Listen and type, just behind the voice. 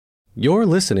You're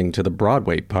listening to the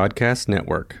Broadway Podcast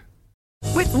Network.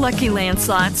 With Lucky Land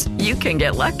Slots, you can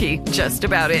get lucky just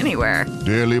about anywhere.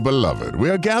 Dearly beloved, we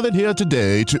are gathered here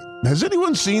today to... Has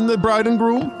anyone seen the bride and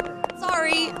groom?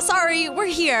 Sorry, we're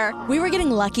here. We were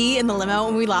getting lucky in the limo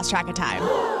and we lost track of time.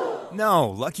 No,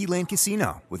 Lucky Land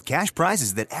Casino, with cash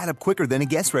prizes that add up quicker than a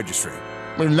guest registry.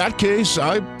 In that case,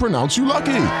 I pronounce you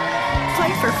lucky.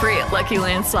 Play for free at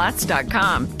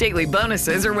LuckyLandSlots.com. Daily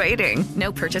bonuses are waiting.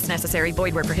 No purchase necessary.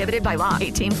 Void where prohibited by law.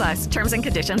 18+. Terms and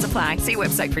conditions apply. See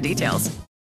website for details.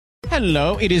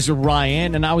 Hello, it is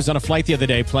Ryan, and I was on a flight the other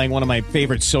day playing one of my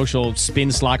favorite social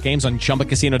spin slot games on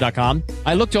ChumbaCasino.com.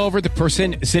 I looked over at the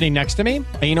person sitting next to me,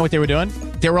 and you know what they were doing?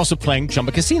 They were also playing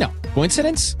Chumba Casino.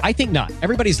 Coincidence? I think not.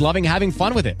 Everybody's loving having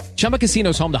fun with it. Chumba Casino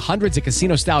is home to hundreds of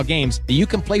casino-style games that you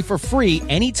can play for free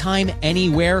anytime,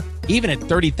 anywhere, even at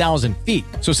 30,000 feet.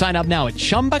 So sign up now at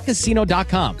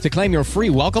ChumbaCasino.com to claim your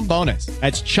free welcome bonus.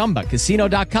 That's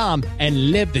ChumbaCasino.com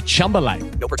and live the Chumba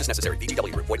life. No purchase necessary.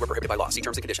 VGW. Void where prohibited by law. See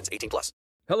terms and conditions. 18+.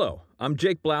 Hello, I'm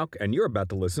Jake Blauk, and you're about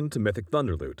to listen to Mythic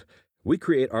Thunderloot. We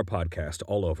create our podcast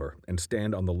all over and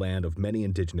stand on the land of many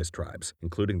indigenous tribes,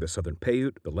 including the Southern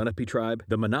Paiute, the Lenape tribe,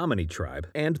 the Menominee tribe,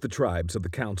 and the tribes of the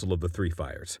Council of the Three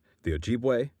Fires, the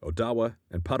Ojibwe, Odawa,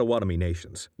 and Potawatomi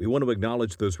nations. We want to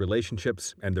acknowledge those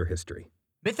relationships and their history.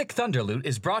 Mythic Thunderloot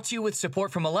is brought to you with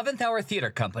support from 11th Hour Theater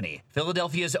Company,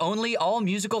 Philadelphia's only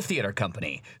all-musical theater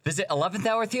company. Visit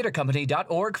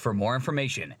 11thHourTheaterCompany.org for more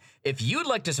information. If you'd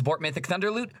like to support Mythic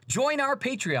Thunderloot, join our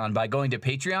Patreon by going to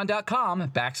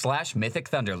patreon.com/Mythic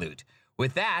Thunderloot.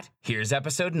 With that, here's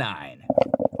episode 9.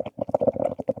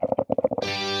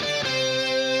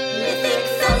 Mythic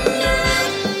Thunderloot.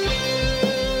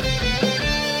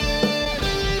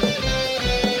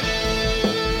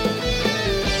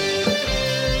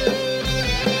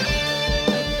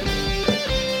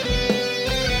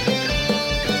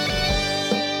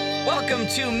 Welcome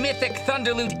to Mythic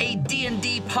Thunderloot, a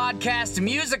D&D podcast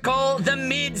musical, the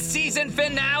mid-season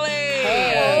finale.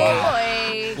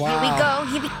 Hey, boy. Wow.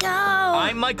 Here we go.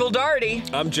 I'm Michael Daugherty.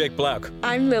 I'm Jake Blauk.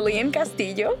 I'm Lillian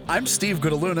Castillo. I'm Steve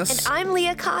Goodaloonis. And I'm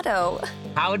Leah Cotto.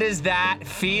 How does that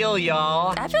feel,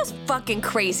 y'all? That feels fucking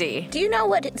crazy. Do you know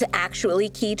what is actually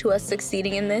key to us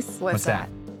succeeding in this? What's that?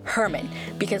 Herman,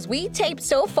 because we taped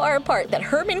so far apart that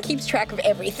Herman keeps track of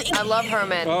everything. I love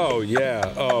Herman. Oh,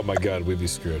 yeah. Oh, my God, we'd be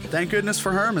screwed. Thank goodness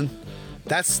for Herman.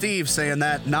 That's Steve saying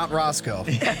that, not Roscoe.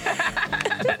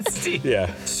 That's Steve.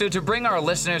 Yeah. So to bring our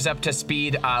listeners up to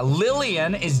speed,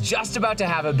 Lillian is just about to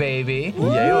have a baby.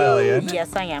 Woo! Yay, Lillian.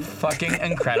 Yes, I am. Fucking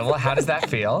incredible. How does that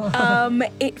feel?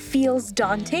 It feels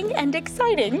daunting and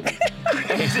exciting.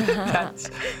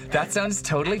 That sounds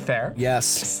totally fair. Yes.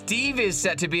 Steve is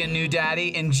set to be a new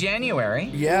daddy in January.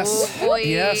 Yes. Oh, boy.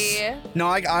 Yes. No,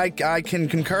 I can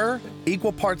concur.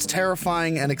 Equal parts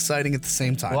terrifying and exciting at the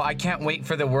same time. Well, I can't wait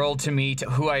for the world to meet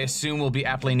who I assume will be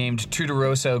aptly named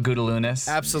Tudoroso Goodaloonis.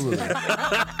 Absolutely.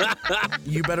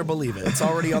 You better believe it. It's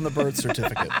already on the birth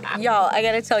certificate. Y'all, I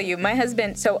gotta tell you, my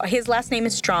husband, so his last name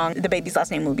is Strong. The baby's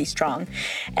last name will be Strong.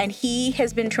 And he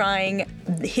has been trying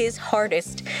his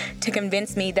hardest to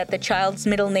convince me that the child's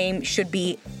middle name should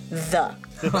be The.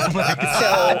 Oh my God.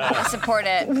 So, I support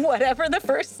it. Whatever the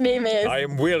first name is. I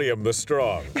am William the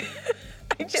Strong,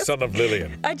 son of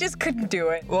Lillian. I just couldn't do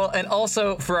it. Well, and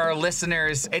also for our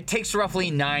listeners, it takes roughly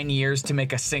 9 years to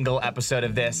make a single episode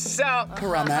of this. So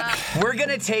Around that. we're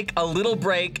gonna take a little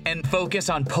break and focus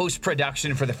on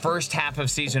post-production for the first half of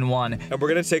season 1. And we're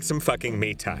going to take some fucking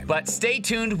me time. But stay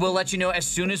tuned, we'll let you know as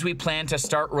soon as we plan to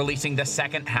start releasing the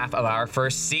second half of our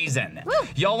first season. Woo.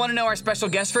 Y'all wanna know our special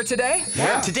guest for today?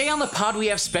 Yeah. Today on the pod, we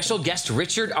have special guest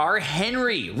Richard R.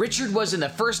 Henry. Richard was in the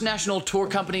First National Tour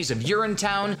Companies of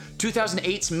Urinetown,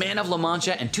 2008's Man of La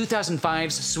Mancha, and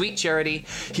 2005's Sweet Charity.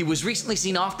 He was recently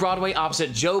seen off-Broadway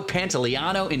opposite Joe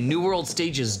Pantoliano in New World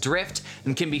Stage's Drift,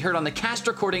 and can be heard on the cast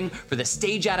recording for the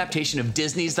stage adaptation of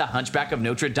Disney's The Hunchback of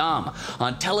Notre Dame.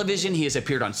 On television, he has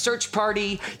appeared on Search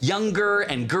Party, Younger,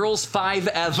 and Girls 5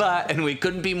 Eva, and we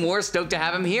couldn't be more stoked to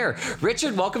have him here.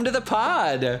 Richard, welcome to the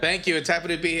pod. Thank you. It's happy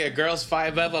to be here. Girls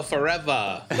 5 Eva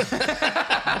forever.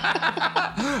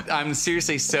 I'm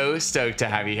seriously so stoked to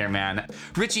have you here, man.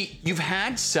 Richie, you've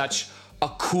had such a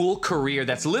cool career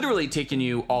that's literally taken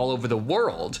you all over the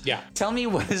world. Yeah. Tell me,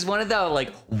 what is one of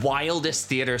the wildest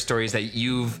theater stories that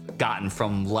you've gotten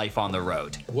from life on the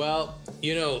road? Well,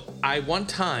 You know, I one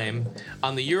time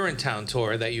on the Urinetown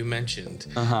tour that you mentioned,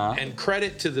 and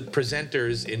credit to the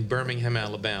presenters in Birmingham,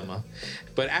 Alabama,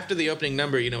 but after the opening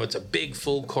number, you know, it's a big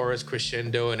full chorus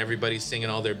crescendo and everybody's singing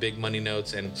all their big money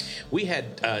notes, and we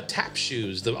had tap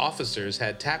shoes. The officers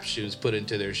had tap shoes put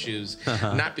into their shoes,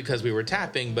 not because we were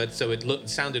tapping, but so it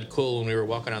sounded cool when we were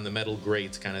walking on the metal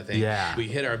grates kind of thing. Yeah. We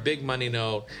hit our big money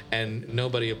note and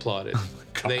nobody applauded.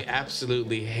 They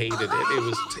absolutely hated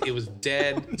it. It was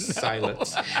dead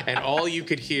silence, and all you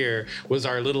could hear was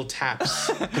our little taps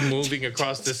moving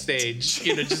across the stage.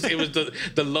 You know, just it was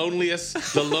the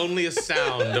loneliest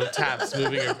sound of taps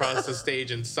moving across the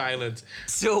stage in silence.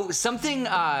 So something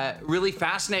really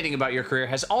fascinating about your career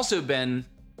has also been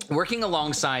working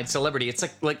alongside celebrity. It's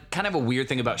like kind of a weird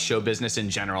thing about show business in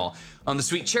general. On the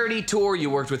Sweet Charity Tour, you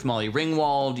worked with Molly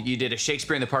Ringwald. You did a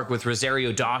Shakespeare in the Park with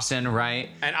Rosario Dawson, right?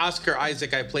 And Oscar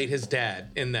Isaac, I played his dad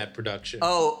in that production.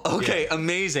 Oh, okay, yeah.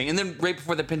 Amazing. And then right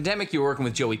before the pandemic, you were working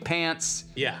with Joey Pants.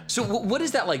 Yeah. So what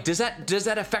is that like? Does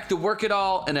that affect the work at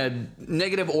all in a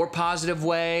negative or positive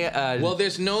way? Well,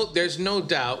 there's no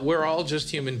doubt we're all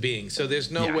just human beings, so there's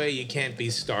no way you can't be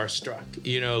starstruck.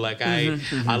 You know, like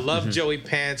I love Joey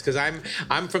Pants because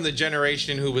I'm from the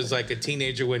generation who was like a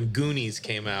teenager when Goonies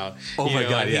came out. Oh my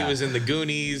God, He was in the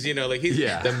Goonies, you know, like he's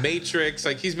The Matrix,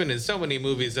 like he's been in so many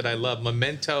movies that I love.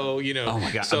 Memento, you know. Oh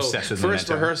my God, so obsessed with first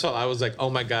Memento. rehearsal, I was like, oh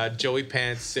my God, Joey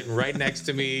Pants sitting right next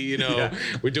to me, you know.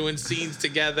 We're doing scenes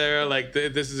together, like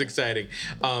this is exciting.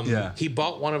 He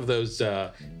bought one of those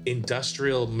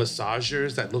industrial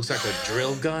massagers that looks like a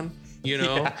drill gun. You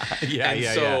know?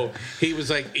 So he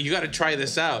was like, you got to try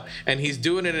this out. And he's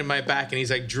doing it in my back and he's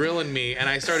like drilling me. And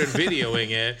I started videoing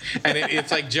it. And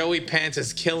it's like Joey Pants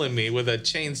is killing me with a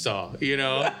chainsaw, you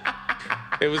know?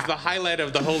 It was the highlight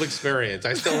of the whole experience.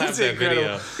 I still have that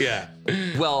video. Yeah.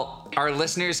 Well, our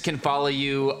listeners can follow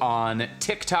you on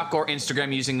TikTok or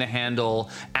Instagram using the handle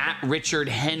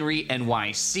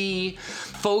 @RichardHenryNYC.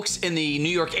 Folks in the New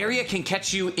York area can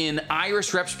catch you in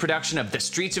Irish Rep's production of The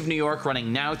Streets of New York,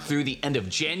 running now through the end of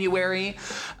January.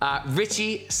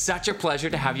 Richie, such a pleasure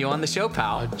to have you on the show,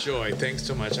 pal. A joy. Thanks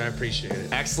so much. I appreciate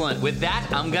it. Excellent. With that,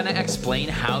 I'm going to explain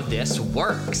how this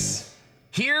works.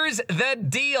 Here's the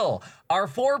deal. Our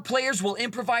 4 players will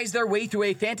improvise their way through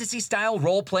a fantasy-style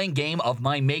role-playing game of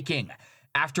my making.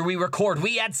 After we record,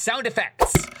 we add sound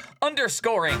effects,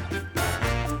 underscoring,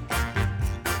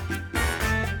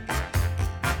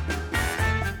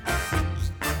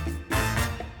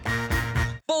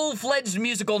 full-fledged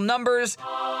musical numbers,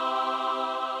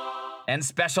 and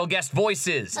special guest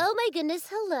voices. Oh my goodness,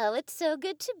 hello. It's so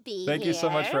good to be here. Thank you so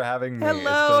much for having me.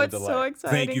 Hello, it's so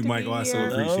exciting. Thank you, Michael. I so here.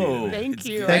 appreciate it. Thank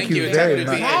you. Thank you very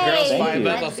much. Girls 5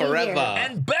 Ever Forever.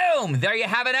 And boom, there you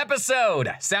have an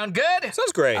episode. Sound good?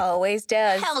 Sounds great. Always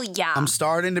does. Hell yeah. I'm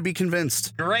starting to be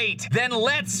convinced. Great. Then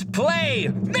let's play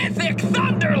Mythic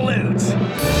Thunderloot.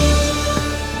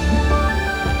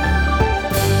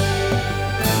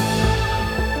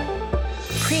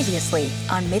 Previously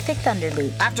on Mythic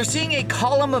Thunderloot. After seeing a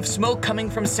column of smoke coming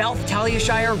from South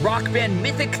Taliashire, rock band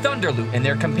Mythic Thunderloot and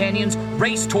their companions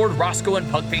race toward Roscoe and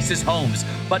Pugface's homes,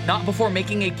 but not before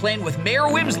making a plan with Mayor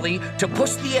Wimsley to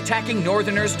push the attacking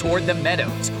Northerners toward the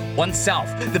meadows. Once south,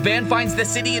 the band finds the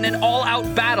city in an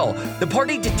all-out battle. The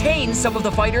party detains some of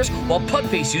the fighters while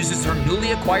Pugface uses her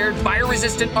newly acquired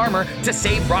fire-resistant armor to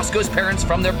save Roscoe's parents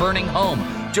from their burning home.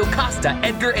 Jocasta,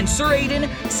 Edgar, and Sir Aiden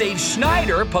save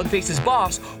Schneider, Pugface's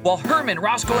boss, while Herman,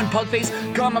 Roscoe, and Pugface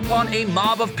come upon a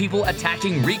mob of people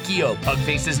attacking Riccio,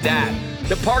 Pugface's dad.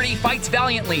 The party fights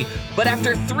valiantly, but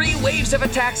after 3 waves of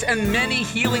attacks and many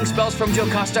healing spells from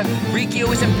Jocasta, Riccio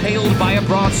is impaled by a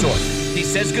broadsword. He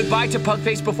says goodbye to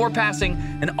Pugface before passing,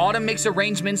 and Autumn makes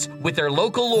arrangements with their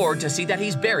local lord to see that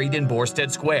he's buried in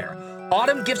Borstead Square.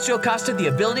 Autumn gives Jocasta the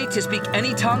ability to speak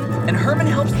any tongue, and Herman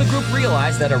helps the group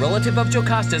realize that a relative of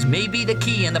Jocasta's may be the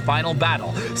key in the final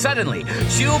battle. Suddenly,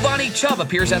 Giovanni Chubb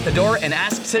appears at the door and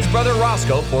asks his brother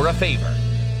Roscoe for a favor.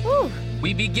 Woo.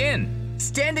 We begin.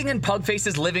 Standing in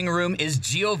Pugface's living room is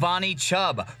Giovanni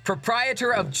Chubb,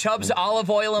 proprietor of Chubb's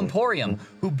Olive Oil Emporium,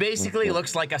 who basically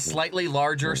looks like a slightly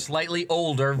larger, slightly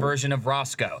older version of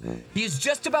Roscoe. He's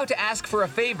just about to ask for a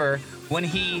favor when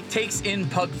he takes in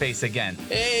Pugface again.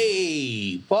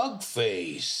 Hey,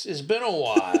 Pugface. It's been a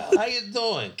while. How you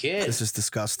doing, kid? This is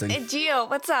disgusting. Hey, Gio,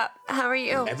 what's up? How are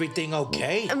you? Everything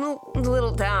okay? I'm a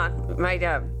little down.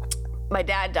 My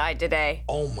dad died today.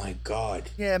 Oh my God.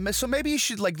 Yeah, so maybe you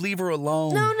should leave her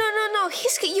alone. No.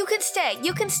 You can stay.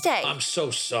 You can stay. I'm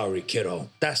so sorry, kiddo.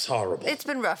 That's horrible. It's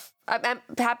been rough. I'm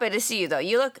happy to see you, though.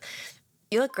 You look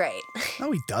You look great.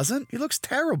 No, he doesn't. He looks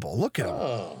terrible. Look at him.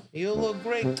 Oh, you look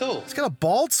great too. He's got a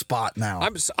bald spot now.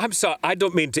 I'm sorry. I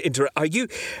don't mean to interrupt. Are you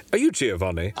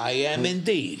Giovanni? I am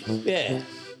indeed. Yeah.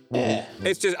 Yeah.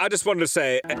 I just wanted to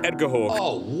say, Edgar Hawke.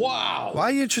 Oh, wow. Why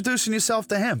are you introducing yourself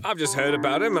to him? I've just heard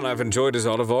about him and I've enjoyed his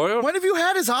olive oil. When have you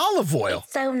had his olive oil?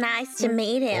 So nice to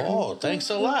meet him. Oh, thanks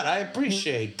a lot. I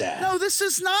appreciate that. No, this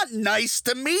is not nice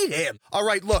to meet him. All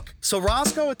right, look. So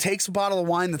Roscoe takes a bottle of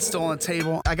wine that's still on the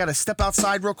table. I got to step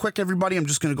outside real quick, everybody. I'm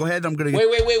just going to go ahead.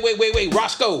 Wait.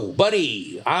 Roscoe,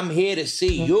 buddy. I'm here to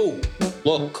see you.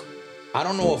 Look, I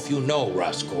don't know if you know,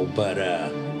 Roscoe, but,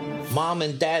 Mom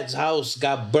and Dad's house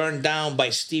got burned down by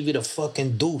Stevie the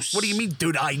fucking Deuce. What do you mean,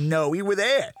 dude? I know. We were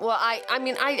there. Well,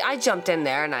 I jumped in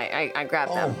there and I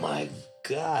grabbed them. Oh, my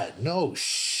God. No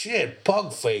shit.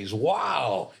 Pugface.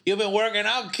 Wow. You been working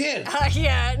out, kid?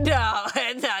 Yeah,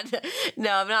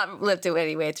 no, I'm not lifting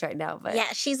any weights right now, but...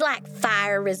 Yeah, she's like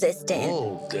fire resistant.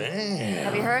 Oh, damn.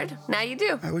 Have you heard? Now you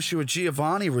do. I wish you were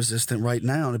Giovanni resistant right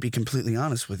now, to be completely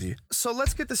honest with you. So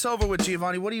let's get this over with,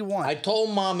 Giovanni. What do you want? I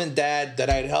told Mom and Dad that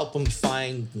I'd help them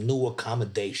find new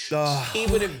accommodations.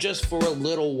 Even if just for a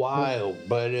little while,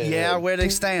 but... yeah, where they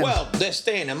staying? Well, they're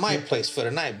staying in my place for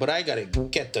the night, but I gotta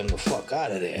get them the fuck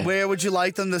out of there. Where would you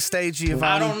like them to stay, Giovanni?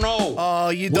 I don't know. Oh,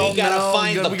 you don't know. We gotta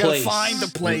find the place. We gotta find the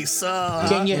place.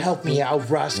 Can you help me out,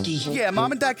 Roski? Yeah,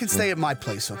 Mom and Dad can stay at my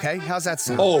place, okay? How's that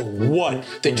sound? Oh, what?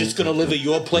 They're just gonna live at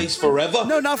your place forever?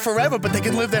 No, not forever, but they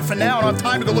can live there for now. I don't have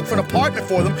time to go look for an apartment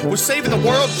for them. We're saving the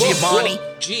world, Giovanni.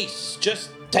 Jeez, just...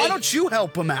 Why don't you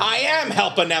help them out? I am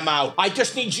helping them out. I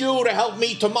just need you to help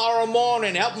me tomorrow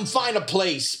morning. Help them find a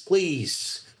place,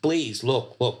 please. Please,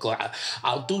 look,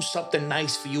 I'll do something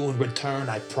nice for you in return,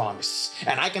 I promise.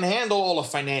 And I can handle all the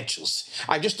financials.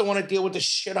 I just don't want to deal with this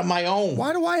shit on my own.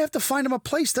 Why do I have to find them a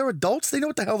place? They're adults. They know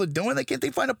what the hell they're doing. Can't they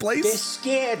find a place? They're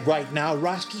scared right now,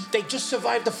 Roski. They just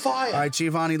survived the fire. All right,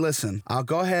 Giovanni, listen. I'll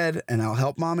go ahead and I'll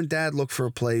help Mom and Dad look for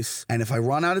a place. And if I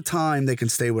run out of time, they can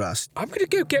stay with us. I'm going to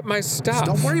go get my stuff.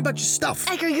 Don't worry about your stuff.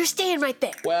 Edgar, you're staying right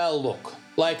there. Well, look,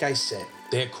 like I said,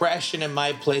 they're crashing in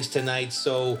my place tonight,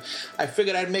 so I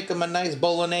figured I'd make them a nice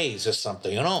bolognese or something,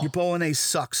 you know? Your bolognese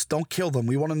sucks. Don't kill them.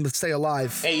 We want them to stay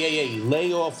alive. Hey,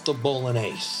 lay off the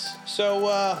bolognese. So,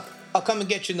 I'll come and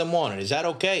get you in the morning. Is that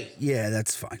okay? Yeah,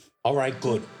 that's fine. All right,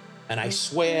 good. And I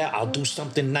swear I'll do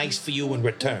something nice for you in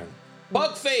return.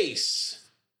 Bugface!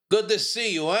 Good to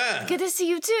see you, huh? Good to see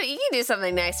you, too. You can do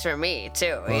something nice for me,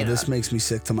 too. Oh, this makes me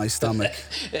sick to my stomach.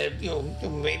 Maybe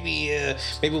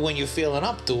when you're feeling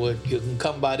up to it, you can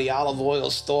come by the olive oil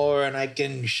store and I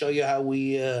can show you how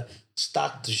we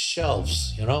stock the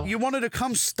shelves, you know? You wanted to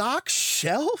come stock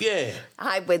shelves? Yeah.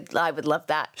 I would love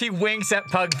that. He winks at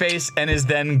Pugface and is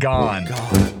then gone. Oh,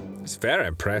 God. It's very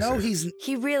impressive. No,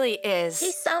 he really is.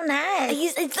 He's so nice.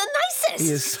 He's the nicest. He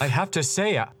is. I have to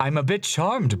say, I'm a bit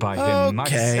charmed by him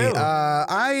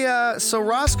myself. So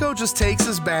Roscoe just takes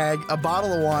his bag, a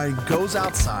bottle of wine, goes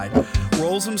outside,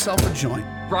 rolls himself a joint.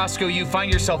 Roscoe, you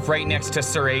find yourself right next to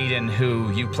Sir Aiden,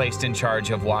 who you placed in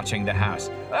charge of watching the house.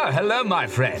 Oh, hello, my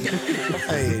friend.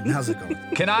 Hey, Aiden, how's it going?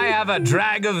 Can I have a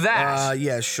drag of that?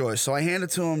 Yeah, sure. So I hand it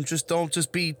to him.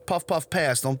 Don't be puff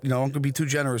pass. Don't be too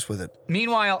generous with it.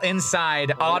 Meanwhile,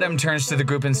 inside, Autumn turns to the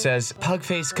group and says,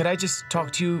 Pugface, could I just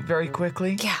talk to you very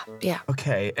quickly? Yeah.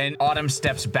 Okay, and Autumn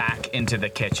steps back into the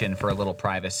kitchen for a little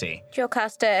privacy.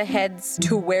 Jocasta heads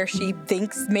to where she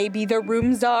thinks maybe the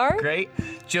rooms are. Great.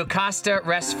 Jocasta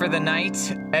rests for the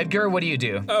night. Edgar, what do you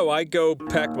do? Oh, I go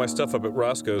pack my stuff up at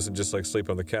Roscoe's and just sleep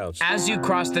on the couch. As you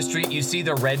cross the street, you see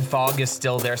the red fog is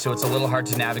still there, so it's a little hard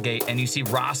to navigate, and you see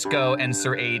Roscoe and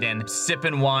Sir Aiden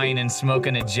sipping wine and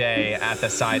smoking a J at the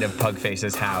side of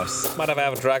Pugface's house. Might I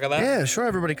have a drag of that? Yeah, sure,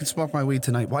 everybody can smoke my weed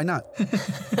tonight. Why not?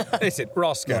 Is it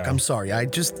Roscoe? Look, I'm sorry.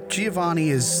 Giovanni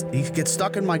he gets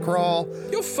stuck in my crawl.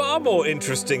 You're far more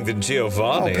interesting than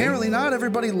Giovanni. Oh, apparently not.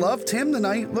 Everybody loved him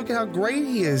tonight. Look at how great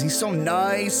he is. He's so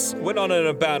nice. We're not in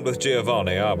a band with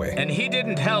Giovanni, are we? And he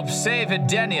didn't help save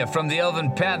Edenia from the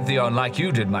Elven Pantheon like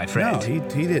you did, my friend. No,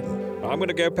 he didn't. I'm going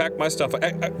to go pack my stuff. I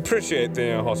appreciate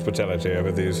the hospitality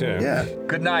over these, Yeah.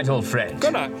 Good night, old friend.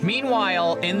 Good night.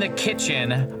 Meanwhile, in the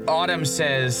kitchen, Autumn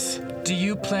says, do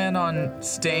you plan on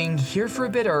staying here for a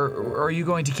bit, or are you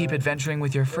going to keep adventuring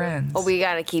with your friends? Oh, we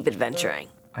gotta keep adventuring.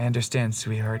 I understand,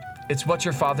 sweetheart. It's what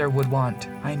your father would want.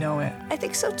 I know it. I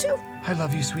think so, too. I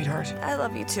love you, sweetheart. I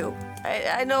love you, too.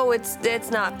 I know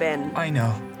it's not been. I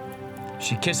know.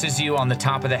 She kisses you on the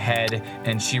top of the head,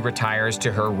 and she retires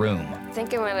to her room. I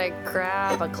think I'm gonna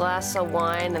grab a glass of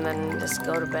wine and then just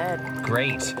go to bed.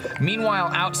 Great.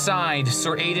 Meanwhile, outside,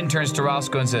 Sir Aiden turns to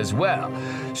Roscoe and says, well,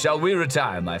 shall we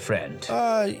retire, my friend?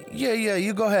 Yeah,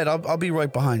 you go ahead. I'll be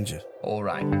right behind you. All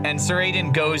right. And Sir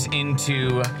Aiden goes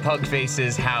into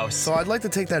Pugface's house. So I'd like to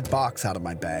take that box out of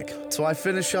my bag. So I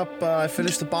finish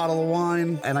the bottle of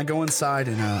wine, and I go inside,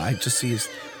 and I just see his,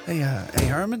 hey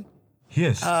Herman?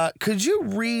 Yes. Could you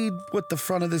read what the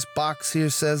front of this box here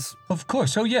says? Of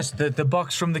course. Oh, yes. The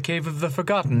box from the Cave of the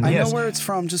Forgotten. I know where it's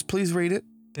from. Just please read it.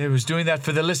 I was doing that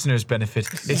for the listeners' benefit.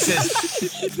 It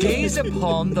says, gaze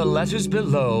upon the letters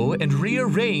below and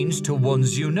rearrange to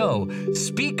ones you know.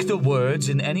 Speak the words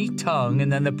in any tongue, and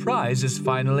then the prize is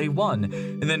finally won.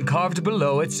 And then carved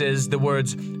below it says the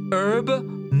words, herb,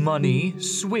 money,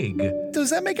 swig. Does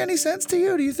that make any sense to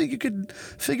you? Do you think you could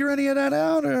figure any of that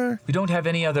out, or? We don't have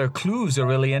any other clues or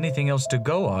really anything else to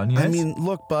go on, yes? I mean,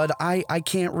 look, bud, I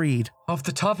can't read. Off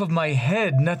the top of my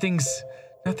head, nothing's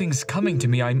coming to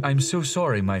me. I'm so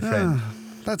sorry, my friend.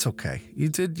 That's okay. You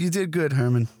did good,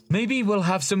 Herman. Maybe we'll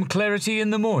have some clarity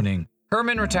in the morning.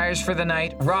 Herman retires for the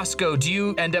night. Roscoe, do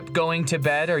you end up going to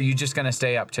bed, or are you just going to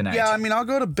stay up tonight? Yeah, I mean, I'll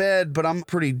go to bed, but I'm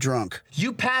pretty drunk.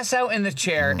 You pass out in the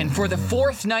chair, and for the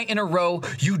 4th night in a row,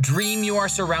 you dream you are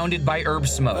surrounded by herb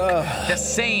smoke. The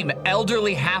same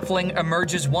elderly halfling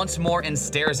emerges once more and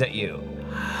stares at you.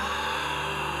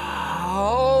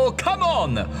 Oh, come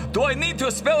on! Do I need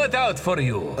to spell it out for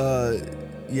you?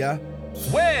 Yeah.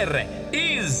 Where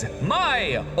is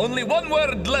my? Only one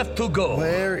word left to go.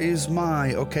 Where is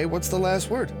my? Okay, what's the last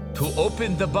word? To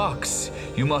open the box,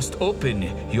 you must open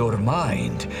your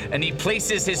mind. And he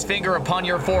places his finger upon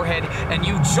your forehead, and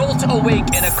you jolt awake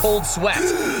in a cold sweat.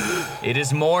 It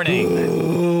is morning.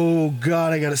 Oh,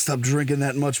 God, I gotta stop drinking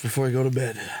that much before I go to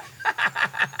bed.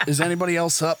 Is anybody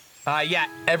else up? Yeah,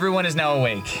 everyone is now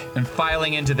awake and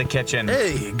filing into the kitchen.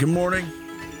 Hey, good morning.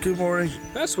 Good morning.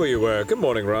 That's where you were. Good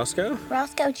morning, Roscoe.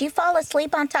 Roscoe, did you fall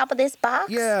asleep on top of this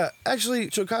box? Yeah, actually,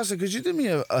 Jocasta, could you do me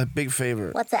a big favor?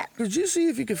 What's that? Could you see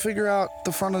if you could figure out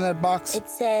the front of that box? It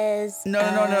says... No,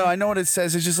 I know what it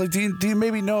says. It's just like, do you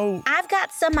maybe know... I've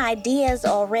got some ideas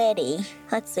already.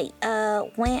 Let's see.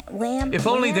 If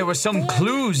only there were some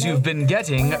clues you've been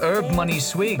getting, herb, money,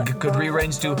 swig could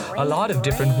rearrange to a lot of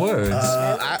different words.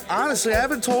 Honestly, I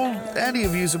haven't told any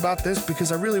of yous about this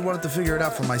because I really wanted to figure it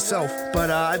out for myself.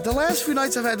 But the last few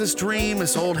nights I've had this dream,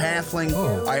 this old halfling,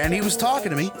 and he was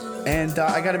talking to me, and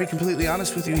I gotta be completely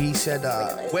honest with you, he said,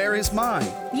 where is mine?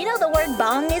 You know the word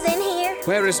bong is in here?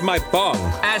 Where is my bong?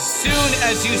 As soon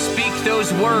as you speak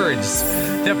those words,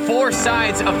 the 4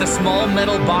 sides of the small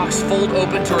metal box fold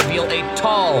open to reveal a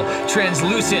tall,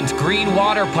 translucent green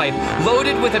water pipe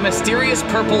loaded with a mysterious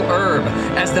purple herb.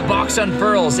 As the box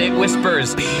unfurls, it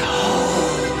whispers,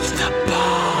 "Behold the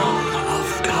bong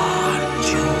of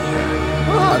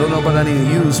Ganjur." I don't know about any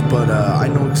of yous, but I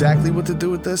know exactly what to do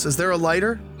with this. Is there a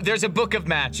lighter? There's a book of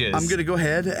matches. I'm gonna go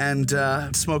ahead and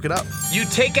smoke it up. You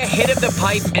take a hit of the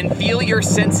pipe and feel your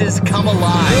senses come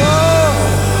alive.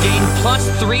 Whoa! Gain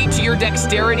 +3 to your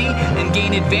dexterity and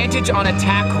gain advantage on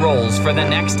attack rolls for the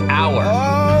next hour.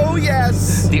 Oh,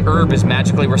 yes! The herb is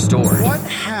magically restored. What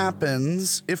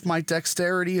happens if my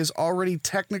dexterity is already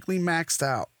technically maxed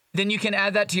out? Then you can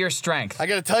add that to your strength. I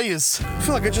gotta tell you, I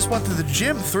feel like I just went to the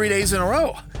gym 3 days in a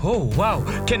row. Oh, wow.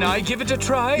 Can I give it a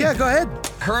try? Yeah, go ahead.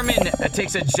 Herman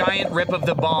takes a giant rip of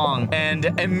the bong and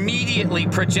immediately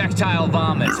projectile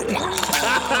vomits.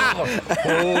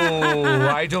 Oh,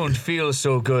 I don't feel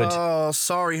so good. Oh,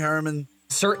 sorry, Herman.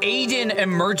 Sir Aiden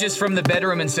emerges from the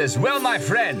bedroom and says, "Well, my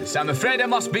friends, I'm afraid I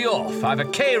must be off. I've a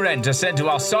K-Ren to send to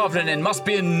our sovereign and must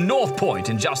be in North Point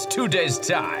in just 2 days'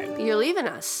 time." You're leaving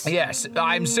us. Yes,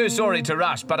 I'm so sorry to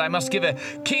rush, but I must give a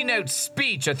keynote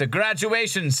speech at the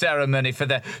graduation ceremony for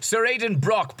the Sir Aiden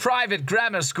Brock Private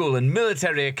Grammar School and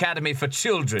Military Academy for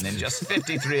Children in just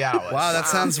 53 hours. Wow, that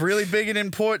sounds really big and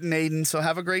important, Aiden, so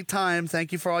have a great time.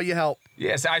 Thank you for all your help.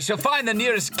 Yes, I shall find the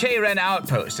nearest K-Ren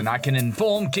outpost, and I can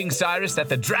inform King Cyrus that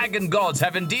the dragon gods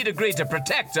have indeed agreed to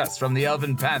protect us from the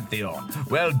Elven Pantheon.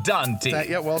 Well done, team.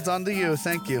 Yeah, well done to you.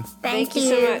 Thank you. Thank you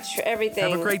so much for everything.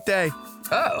 Have a great day.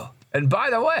 Oh, and by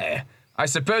the way, I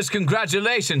suppose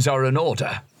congratulations are in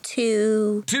order.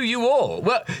 To you all.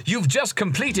 Well, you've just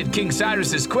completed King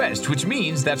Cyrus's quest, which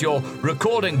means that your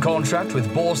recording contract with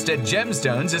Borstead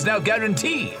Gemstones is now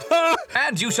guaranteed.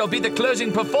 And you shall be the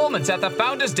closing performance at the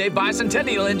Founders Day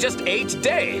Bicentennial in just 8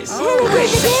 days.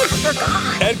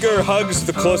 Oh, Edgar hugs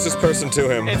the closest person to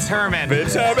him. It's Herman.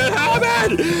 It's Herman!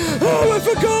 Herman! Oh, I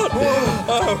forgot!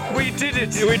 Oh, we did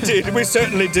it. We did. We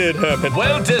certainly did, Herman.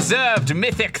 Well-deserved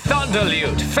mythic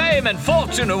Thunderlute. Fame and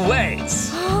fortune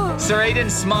awaits. Sir Aiden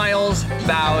smiles,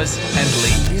 bows, and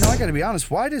leaves. You know, I gotta be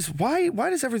honest. Why does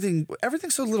everything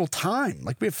so little time?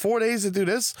 Like, we have 4 days to do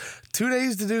this, 2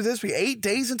 days to do this, we 8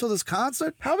 days until this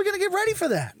concert. How are we gonna get ready for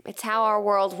that? It's how our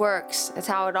world works. It's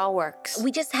how it all works.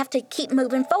 We just have to keep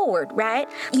moving forward, right?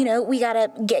 You know, we gotta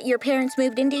get your parents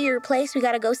moved into your place. We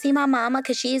gotta go see my mama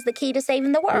because she is the key to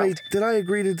saving the world. Wait, did I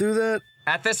agree to do that?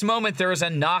 At this moment, there is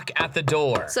a knock at the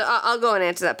door. So I'll go and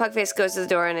answer that. Pugface goes to the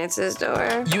door and answers the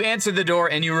door. You answer the door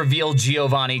and you reveal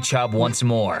Giovanni Chubb once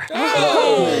more.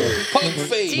 Oh,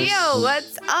 Pugface. Gio,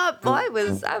 what's up? Well,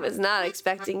 I was not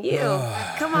expecting you.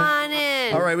 Come on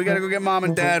in. All right, we gotta go get Mom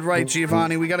and Dad, right,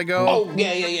 Giovanni? We gotta go. Oh,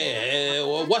 yeah.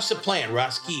 Well, what's the plan,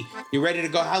 Roski? You ready to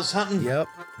go house hunting? Yep.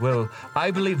 Well,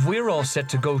 I believe we're all set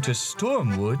to go to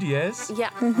Stormwood, yes? Yeah.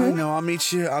 I know. I'll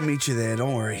meet you there.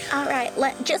 Don't worry. All right,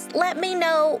 just let me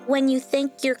know when you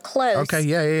think you're close. Okay,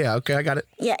 yeah. Okay, I got it.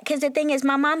 Yeah, because the thing is,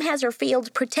 my mom has her fields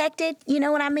protected, you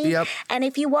know what I mean? Yep. And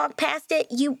if you walk past it,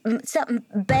 something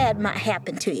bad might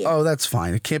happen to you. Oh, that's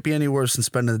fine. It can't be any worse than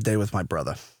spending the day with my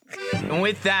brother. And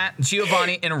with that,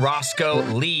 Giovanni and Roscoe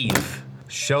leave.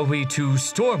 Shall we to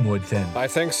Stormwood then? I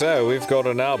think so. We've got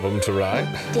an album to write.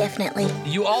 Definitely.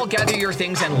 You all gather your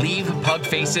things and leave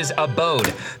Pugface's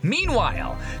abode.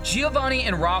 Meanwhile, Giovanni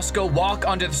and Roscoe walk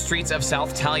onto the streets of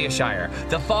South Talyashire.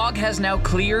 The fog has now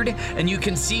cleared, and you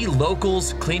can see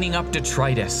locals cleaning up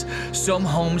detritus. Some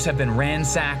homes have been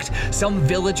ransacked. Some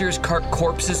villagers cart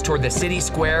corpses toward the city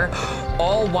square,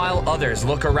 all while others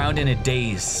look around in a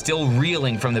daze, still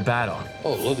reeling from the battle.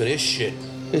 Oh, look at this shit.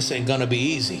 This ain't gonna be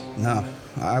easy. No,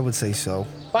 I would say so.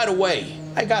 By the way,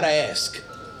 I gotta ask,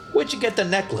 where'd you get the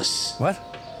necklace? What?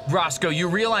 Roscoe, you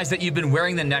realize that you've been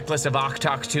wearing the necklace of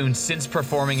Octoctoon since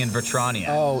performing in Vertrania.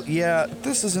 Oh, yeah,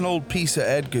 this is an old piece of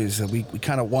Edgar's that we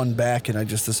kind of won back, and I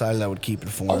just decided I would keep it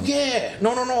for him. Oh, yeah.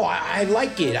 No, I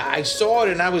like it. I saw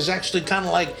it, and I was actually kind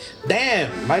of like,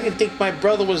 damn, I didn't think my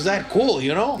brother was that cool,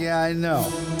 you know? Yeah, I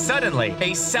know. Suddenly,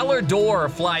 a cellar door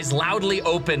flies loudly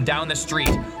open down the street.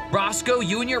 Roscoe,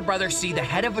 you and your brother see the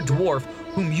head of a dwarf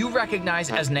whom you recognize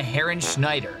as Naharin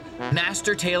Schneider,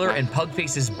 Master Tailor and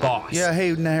Pugface's boss. Yeah,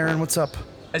 hey, Naharin, what's up?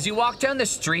 As you walk down the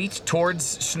street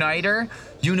towards Schneider,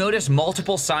 you notice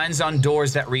multiple signs on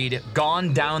doors that read,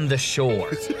 "Gone down the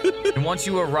shore." And once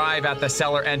you arrive at the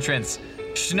cellar entrance,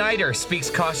 Schneider speaks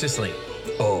cautiously.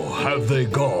 Oh, have they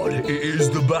gone? Is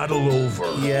the battle over?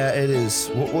 Yeah, it is.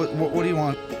 What do you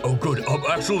want? Oh, good.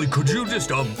 Actually, could you just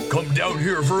come down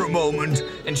here for a moment?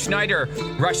 And Schneider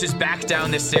rushes back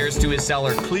down the stairs to his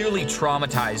cellar, clearly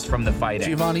traumatized from the fighting.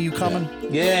 Giovanni, you coming?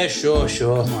 Yeah, sure.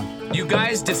 Come on. You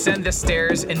guys descend the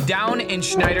stairs, and down in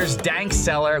Schneider's dank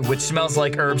cellar, which smells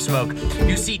like herb smoke,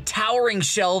 you see towering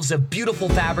shelves of beautiful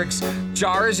fabrics,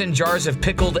 jars and jars of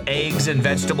pickled eggs and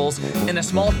vegetables, and a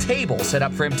small table set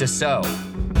up for him to sew.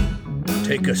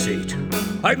 Take a seat.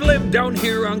 I've lived down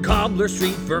here on Cobbler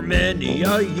Street for many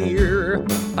a year.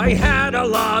 I had a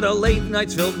lot of late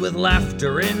nights filled with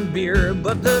laughter and beer,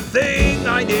 but the thing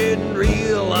I didn't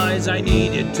realize I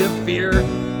needed to fear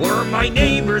were my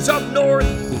neighbors up north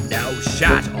who now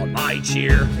shat on my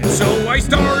cheer. And so I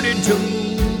started to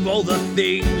move all the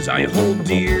things I hold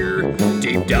dear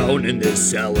deep down in this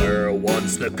cellar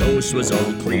once the coast was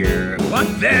all clear.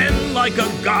 But then, like a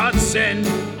godsend,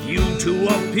 you two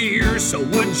appear. So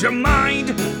would you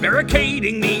mind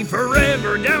barricading me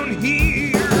forever down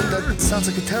here? That sounds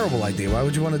like a terrible idea. Why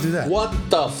would you want to do that? What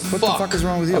the fuck? What the fuck is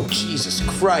wrong with you? Oh, Jesus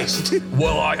Christ.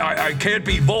 Well, I can't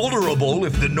be vulnerable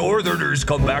if the Northerners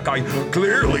come back. I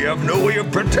clearly have no way of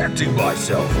protecting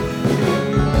myself.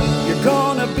 You're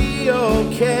gonna be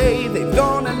okay. They've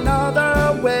gone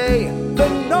another way. The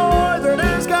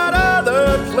Northerners got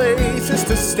other places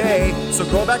to stay. So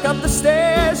go back up the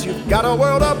stairs. You've got a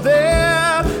world up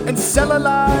there. And sell a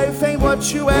life ain't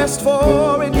what you asked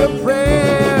for in your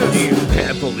prayers. You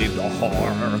can't believe the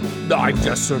horror. I've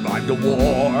just survived a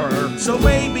war. So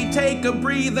maybe take a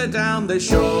breather down the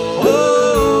shore.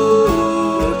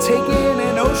 Oh, take in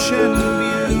an ocean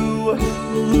view.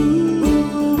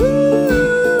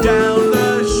 Down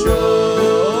the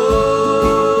shore.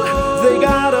 They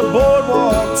got a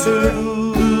boardwalk too.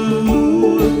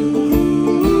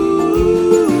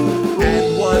 And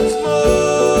what's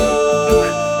more,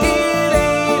 it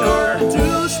ain't our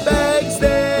douchebags.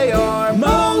 They are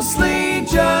mostly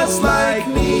just like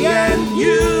me and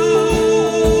you.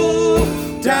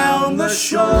 Down the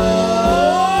shore.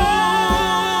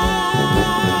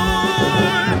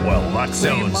 Well,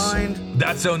 that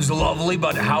That sounds lovely,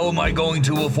 but how am I going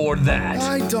to afford that?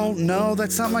 I don't know.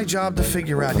 That's not my job to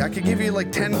figure out. I could give you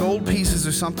like 10 gold pieces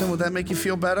or something. Would that make you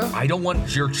feel better? I don't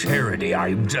want your charity.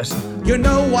 I'm just... You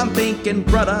know I'm thinking,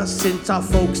 brother, since our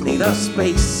folks need a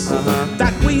space,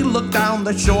 that we look down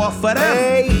the shore for them.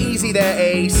 Hey, easy there,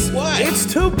 Ace. What? It's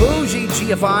too bougie,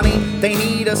 Giovanni. They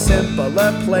need a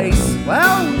simpler place.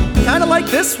 Well, kind of like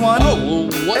this one. Oh, well,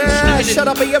 what Yeah, Schneider... shut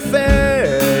up at your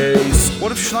face.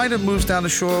 What if Schneider moves down the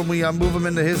shore and we move him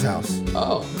into his house?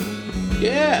 Oh,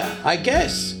 yeah, I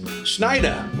guess.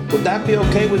 Schneider, would that be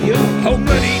okay with you? How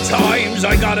many times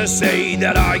I gotta say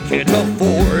that I can't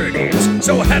afford it?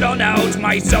 So head on out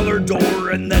my cellar door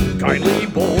and then kindly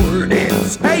board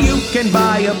it. Hey, you can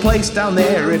buy a place down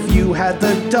there if you had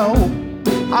the dough.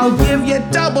 I'll give you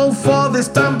double for this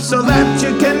dump so that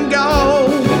you can go.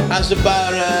 That's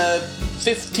about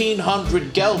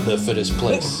 1,500 Gelder for this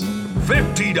place.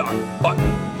 $50. But,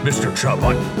 Mr. Chubb,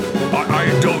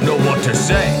 I don't know what to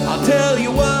say. I'll tell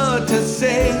you what to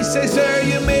say. Say, sir,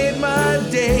 you made my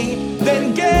day.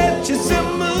 Then get you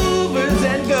some movers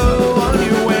and go on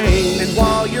your way. And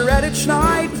while you're at it,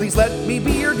 Schneid, please let me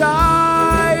be your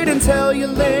guide until you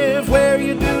live where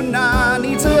you do not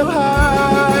need to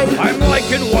hide. I'm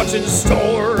liking what's in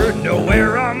store, know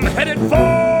where I'm headed for.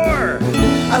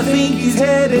 I think he's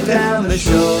headed down the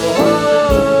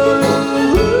shore.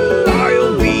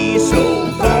 I'll be so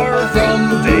far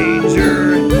from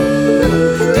danger.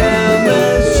 Down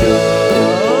the shore.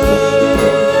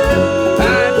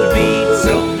 I'd meet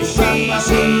some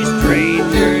she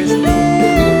strangers.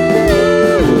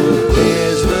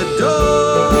 There's the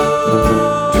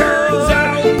door. Turns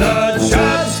out the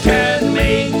Chubbs can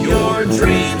make your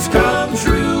dreams come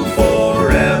true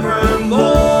forevermore.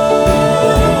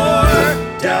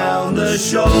 Down the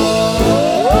shore.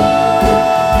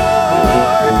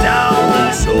 Down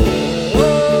the shore.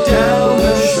 Down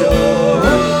the shore.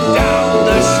 Down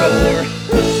the shore.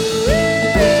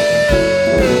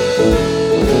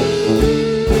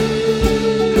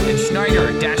 And Schneider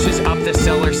dashes up the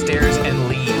cellar stairs and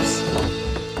leaves.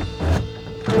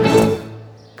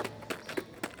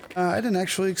 I didn't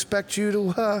actually expect you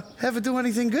to ever do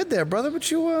anything good there, brother,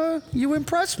 but you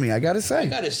impressed me, I gotta say. I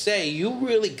gotta say, you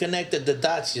really connected the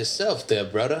dots yourself there,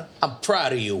 brother. I'm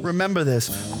proud of you. Remember this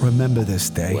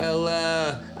day. Well,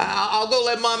 I'll go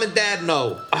let Mom and Dad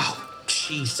know. Oh,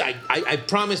 jeez, I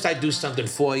promised I'd do something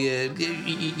for you.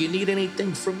 You need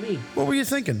anything from me? What were you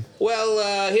thinking?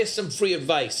 Well, here's some free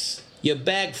advice. Your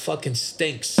bag fucking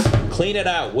stinks. Clean it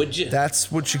out, would you?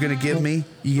 That's what you're gonna give me?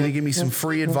 You gonna give me some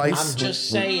free advice? I'm just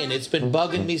saying, it's been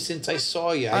bugging me since I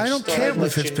saw you. I don't care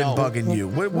if it's been bugging you.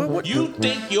 What? You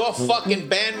think your fucking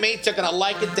bandmates are gonna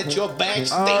like it that your bag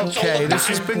stinks all the Okay, time? this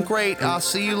has been great. I'll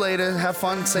see you later. Have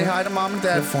fun. Say hi to Mom and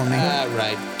Dad for me. All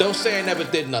right. Don't say I never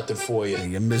did nothing for you.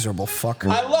 You miserable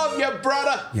fucker. I love you,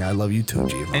 brother. Yeah, I love you too,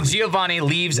 Giovanni. And Giovanni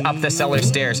leaves up the cellar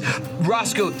stairs.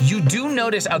 Roscoe, you do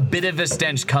notice a bit of a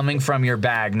stench coming from your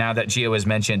bag now that Gio has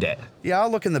mentioned it. Yeah, I'll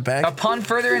look in the bag. Upon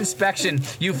further inspection,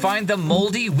 you find the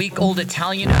moldy, week-old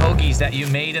Italian hoagies that you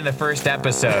made in the first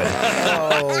episode.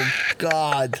 Oh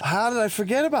God! How did I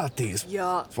forget about these?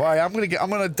 Yeah. Why? I'm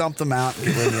gonna dump them out. And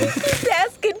get rid of them. He's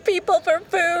asking people for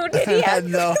food. And I he had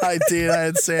has no idea I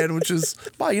had sandwiches.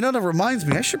 Wow, you know that reminds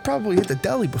me. I should probably hit the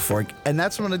deli before, and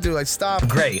that's what I'm gonna do. I stop.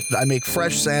 Great. I make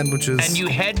fresh sandwiches. And you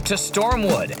head to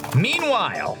Stormwood.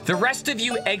 Meanwhile, the rest of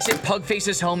you exit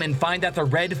Pugface's home and find that the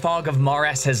red fog of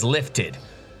Maras has lifted.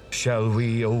 Shall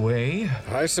we away?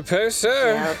 I suppose so.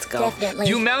 Yeah, let's go. definitely.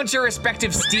 You mount your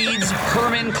respective steeds,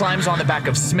 Herman climbs on the back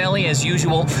of Smelly as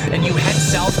usual, and you head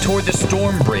south toward the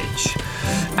Storm Bridge.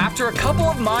 After a couple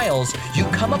of miles, you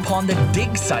come upon the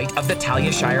dig site of the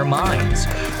Talyashire mines.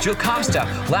 Jocasta,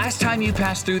 last time you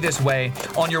passed through this way,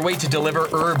 on your way to deliver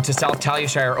herb to South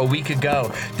Talyashire a week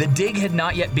ago, the dig had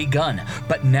not yet begun,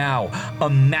 but now, a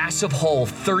massive hole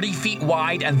 30 feet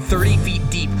wide and 30 feet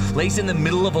deep lays in the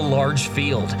middle of a large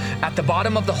field. At the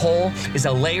bottom of the hole is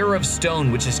a layer of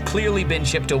stone which has clearly been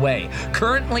chipped away.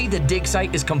 Currently, the dig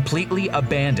site is completely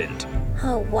abandoned.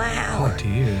 Oh, wow. Oh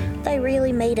dear. They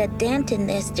really made a dent in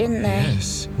this, didn't they?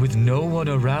 Yes, with no one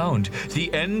around.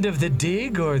 The end of the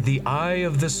dig or the eye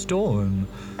of the storm?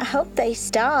 I hope they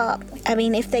stop. I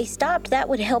mean, if they stopped, that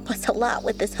would help us a lot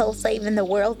with this whole saving the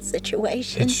world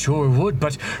situation. It sure would,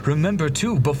 but remember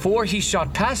too, before he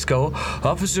shot Pasco,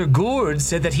 Officer Gourd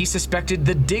said that he suspected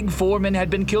the dig foreman had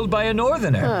been killed by a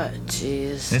northerner. Oh,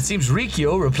 jeez. It seems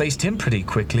Riccio replaced him pretty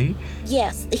quickly.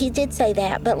 Yes, he did say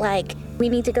that, but We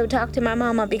need to go talk to my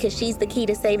mama because she's the key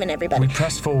to saving everybody. We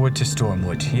press forward to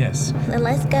Stormwood, yes. Then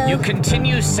let's go. You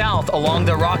continue south along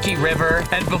the Rocky River,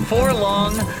 and before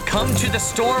long, come to the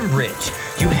Storm Bridge.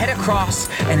 You head across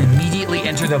and immediately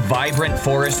enter the vibrant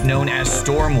forest known as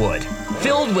Stormwood.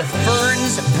 Filled with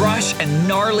ferns, brush, and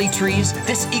gnarly trees,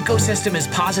 this ecosystem is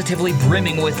positively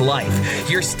brimming with life.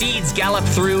 Your steeds gallop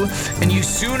through, and you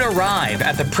soon arrive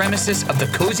at the premises of the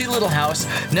cozy little house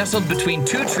nestled between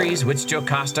two trees which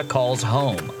Jocasta calls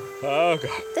home. Oh,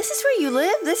 God. This is where you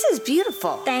live? This is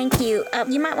beautiful. Thank you.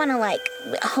 You might want to,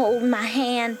 hold my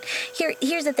hand.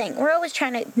 Here's the thing. We're always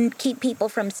trying to keep people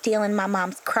from stealing my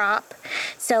mom's crop.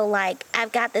 So,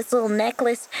 I've got this little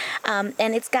necklace, and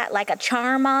it's got, a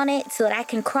charm on it so that I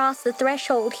can cross the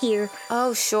threshold here.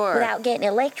 Oh, sure. Without getting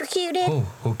electrocuted. Oh,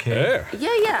 okay.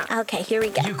 Yeah. Okay, here we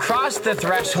go. You cross the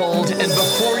threshold, and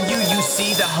before you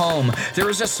see the home. There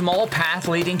is a small path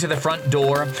leading to the front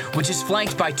door, which is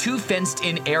flanked by two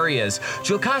fenced-in areas.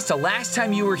 Jocasta, last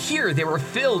time you were here, they were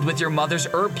filled with your mother's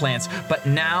herb plants, but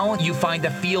now you find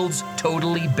the fields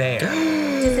totally bare.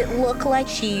 Does it look like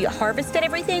she harvested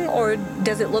everything, or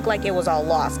does it look like it was all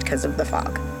lost because of the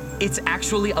fog? It's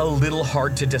actually a little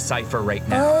hard to decipher right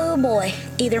now. Oh boy.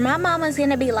 Either my mama's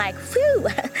gonna be like, phew,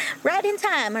 right in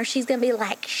time, or she's gonna be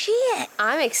like, shit.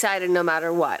 I'm excited no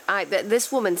matter what.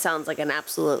 This woman sounds like an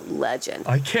absolute legend.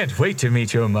 I can't wait to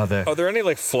meet your mother. Are there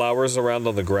any flowers around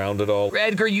on the ground at all?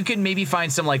 Edgar, you can maybe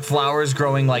find some flowers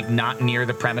growing not near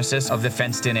the premises of the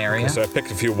fenced-in area. So I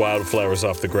picked a few wildflowers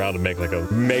off the ground and make a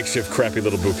makeshift crappy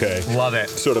little bouquet. Love it.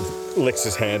 Sort of licks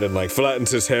his hand and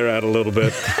flattens his hair out a little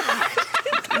bit.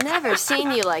 Never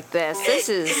seen you like this.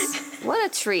 What a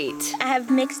treat. I have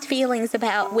mixed feelings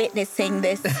about witnessing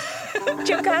this.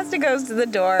 Jocasta goes to the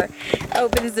door,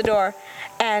 opens the door,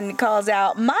 and calls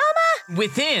out, Mama!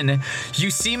 Within,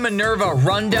 you see Minerva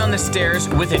run down the stairs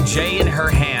with a J in her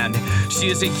hand. She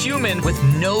is a human with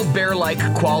no bear-like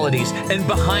qualities, and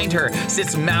behind her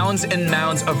sits mounds and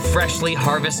mounds of freshly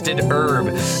harvested herb.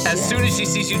 As soon as she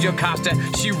sees you, Jocasta,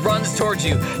 she runs towards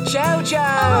you.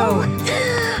 Jojo!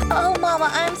 Oh, Mama,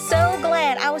 I'm so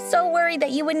glad. I was so worried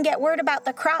that you wouldn't get word about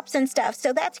the crops and stuff,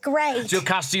 so that's great.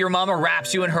 Jocasta, your mama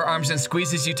wraps you in her arms and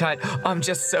squeezes you tight. I'm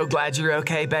just so glad you're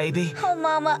okay, baby. Oh,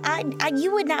 Mama,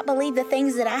 you would not believe the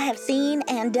things that I have seen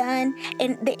and done,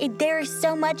 and there is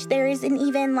so much, there isn't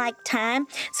even time.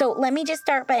 So let me just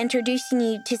start by introducing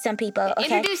you to some people,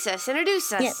 okay? Introduce us.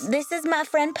 Yeah, this is my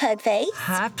friend Pugface.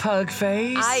 Hi,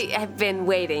 Pugface. I have been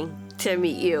waiting to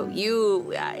meet you.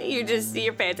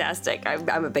 You're fantastic.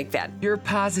 I'm a big fan. You're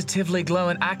positively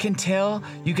glowing. I can tell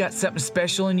you got something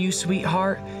special in you,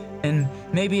 sweetheart. And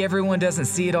maybe everyone doesn't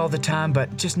see it all the time,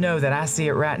 but just know that I see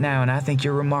it right now, and I think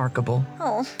you're remarkable.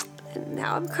 Oh.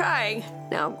 Now I'm crying.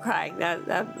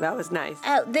 That was nice.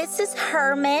 Oh, this is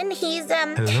Herman. He's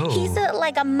Hello. He's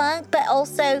a monk, but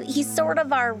also he's sort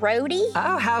of our roadie.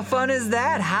 Oh, how fun is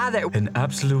that? Hi there. An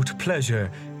absolute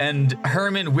pleasure. And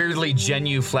Herman weirdly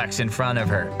genuflects in front of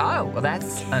her. Oh, well,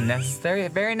 that's unnecessary.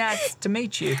 Very nice to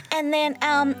meet you. And then,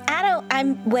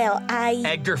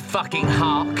 Edgar fucking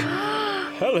Hawk.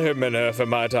 Hello, Minerva,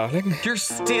 my darling. You're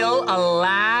still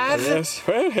alive? Yes,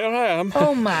 well, here I am.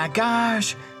 Oh my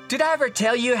gosh. Did I ever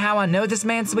tell you how I know this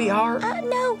man, sweetheart?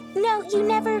 No, you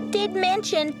never did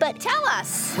mention, but tell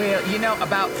us. Well,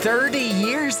 about 30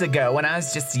 years ago, when I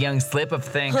was just a young slip of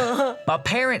thing, my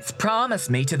parents promised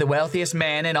me to the wealthiest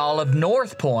man in all of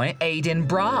North Point, Aiden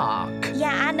Brock.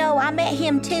 Yeah, I know. I met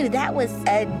him too. That was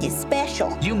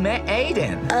special. You met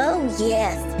Aiden? Oh,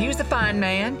 yes. He was a fine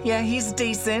man. Yeah, he's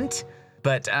decent.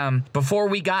 But before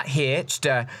we got hitched,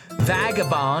 a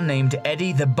vagabond named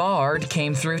Eddie the Bard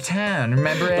came through town.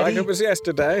 Remember Eddie? Like it was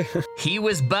yesterday. He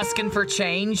was busking for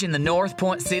change in the North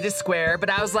Point City Square,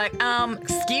 but I was like,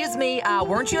 excuse me,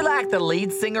 weren't you the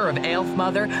lead singer of Elf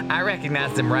Mother? I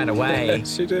recognized him right away.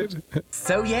 Yes, you did.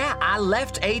 So yeah, I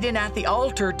left Aiden at the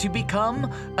altar to become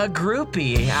a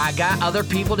groupie. I got other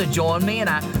people to join me, and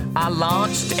I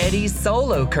launched Eddie's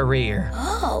solo career.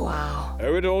 Oh, wow.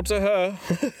 Owe it all to her.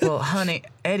 Well, honey,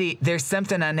 Eddie, there's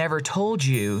something I never told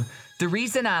you. The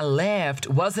reason I left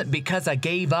wasn't because I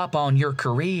gave up on your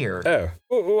career. Oh,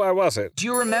 why was it? Do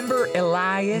you remember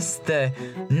Elias, the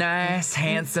nice,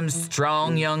 handsome,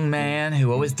 strong young man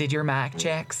who always did your mic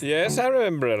checks? Yes, I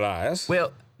remember Elias.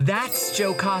 Well, that's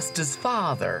Jocasta's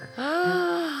father.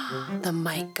 The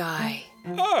mic guy.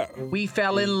 Oh. We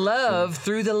fell in love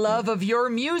through the love of your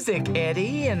music,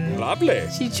 Eddie, and... Lovely.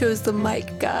 She chose the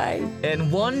mic guy.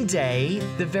 And one day,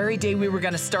 the very day we were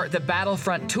going to start the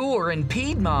Battlefront tour in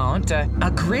Piedmont,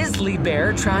 a grizzly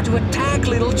bear tried to attack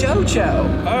little Jojo.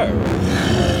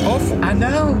 Oh. Awful. I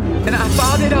know, and I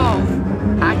fought it off.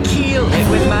 I killed it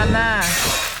with my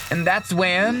knife. And that's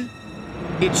when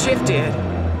it shifted.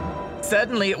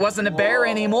 Suddenly, it wasn't a bear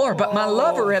anymore, but my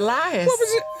lover, Elias. What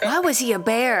was it? Why was he a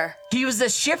bear? He was a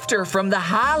shifter from the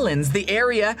Highlands, the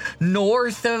area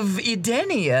north of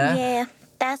Edenia. Yeah,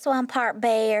 that's why I'm part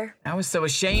bear. I was so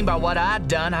ashamed by what I'd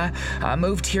done, I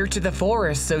moved here to the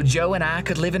forest so Joe and I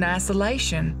could live in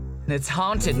isolation. And it's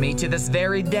haunted me to this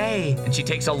very day. And she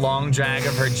takes a long drag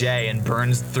of her J and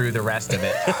burns through the rest of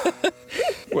it.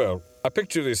 Well, I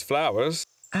picked you these flowers.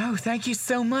 Oh, thank you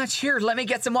so much. Here, let me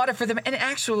get some water for them. And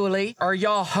actually, are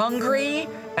y'all hungry?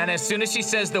 And as soon as she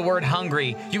says the word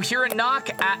hungry, you hear a knock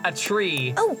at a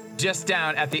tree just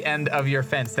down at the end of your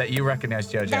fence that you recognize,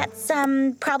 Jojo. That's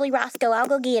probably Roscoe. I'll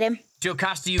go get him.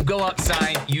 Jocasta, you go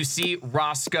outside, you see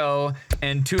Roscoe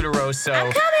and Tudoroso.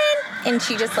 I'm coming! And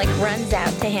she just runs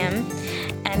out to him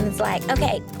and is like,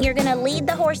 okay, you're gonna lead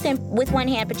the horse in with one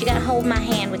hand, but you gotta hold my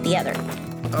hand with the other.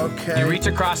 Okay. You reach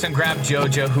across and grab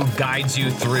Jojo, who guides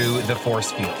you through the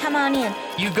force field. Come on in.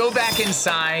 You go back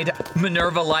inside.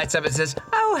 Minerva lights up and says,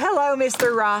 "Oh, hello,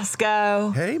 Mr.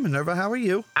 Roscoe." Hey, Minerva, how are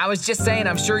you? I was just saying,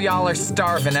 I'm sure y'all are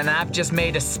starving, and I've just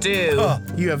made a stew. Oh,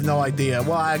 you have no idea.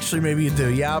 Well, actually, maybe you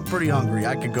do. Yeah, I'm pretty hungry.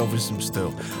 I could go for some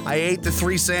stew. I ate the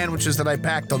 3 sandwiches that I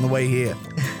packed on the way here.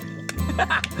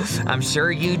 I'm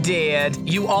sure you did.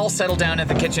 You all settle down at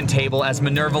the kitchen table as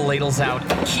Minerva ladles out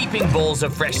heaping bowls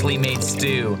of freshly made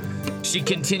stew. She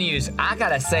continues, I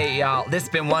gotta say, y'all, this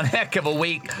been one heck of a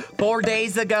week. 4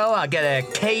 days ago, I get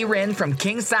a K-Ren from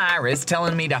King Cyrus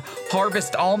telling me to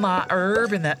harvest all my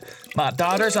herb and that my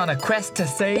daughter's on a quest to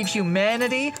save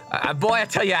humanity. Boy, I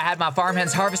tell you, I had my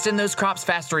farmhands harvesting those crops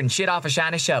faster than shit off a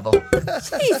shiny shovel.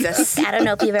 Jesus. I don't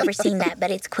know if you've ever seen that,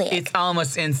 but it's quick. It's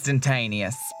almost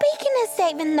instantaneous. Speaking of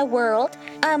saving the world,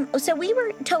 so we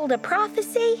were told a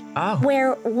prophecy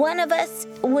where one of us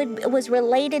was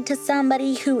related to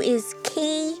somebody who is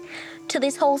key to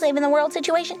this whole saving the world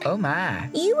situation. Oh my.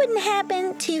 You wouldn't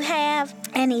happen to have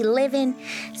any living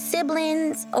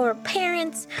siblings or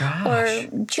parents or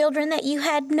children that you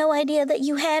had no idea that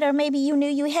you had, or maybe you knew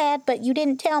you had, but you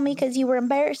didn't tell me because you were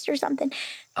embarrassed or something?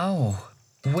 Oh,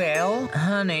 well,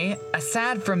 honey,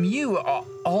 aside from you,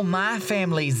 all my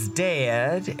family's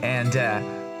dead,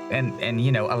 and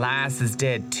you know, Elias is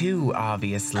dead too,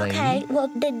 obviously. Okay, well,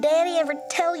 did Daddy ever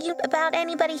tell you about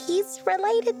anybody he's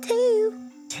related to?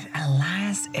 Did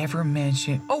Elias ever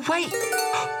mention? Oh, wait!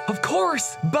 Of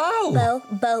course, Bo!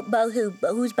 Bo who?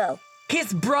 Who's Bo?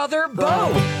 His brother,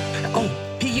 Bo! Oh,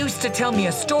 he used to tell me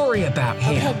a story about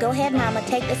him. Okay, go ahead, Mama,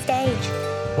 take the stage.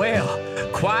 Well,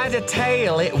 quite a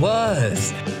tale it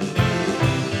was.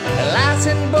 Elias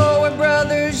and Bo were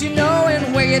brothers, you know,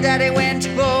 and where your daddy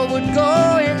went, Bo would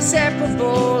go,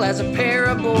 inseparable as a pair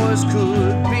of boys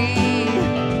could be.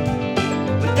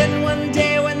 But then one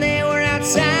day when they were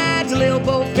outside, little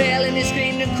Bo fell and he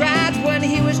screamed and cried when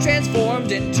he was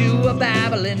transformed into a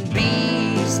babbling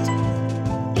beast.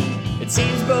 It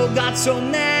seems Bo got so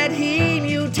mad he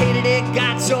mutated, it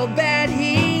got so bad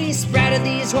he sprouted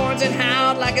these horns and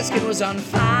howled like his skin was on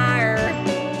fire.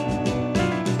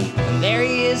 And there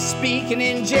he is speaking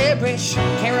in gibberish,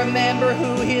 can't remember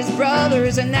who his brother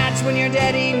is, and that's when your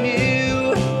daddy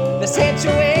knew the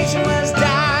situation was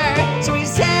dire. So he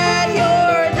sat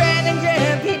your grand and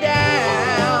Grampy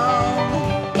down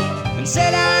and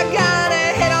said, I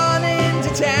gotta head on into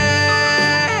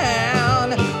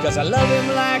town, 'cause I love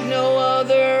him like no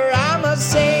other, I must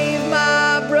save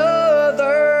my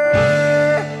brother.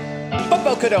 But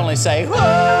Bo could only say,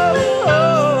 whoa,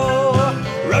 whoa,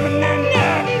 running in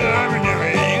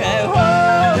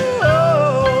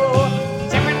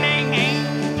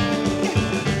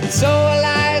So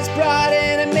Elias brought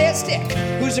in a mystic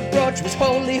whose approach was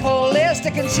wholly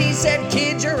holistic, and she said,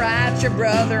 kid, you're right, your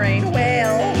brother ain't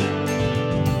well.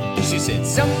 She said,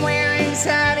 somewhere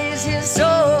inside is his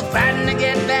soul, fighting to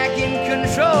get back in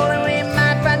control, and we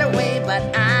might find a way,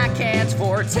 but I can't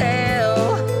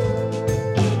foretell.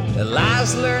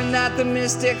 Elias learned that the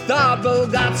mystic thought Bo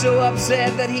got so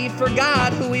upset that he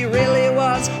forgot who he really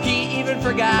was. He even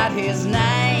forgot his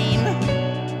name.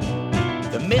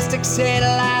 The mystic said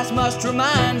Elias must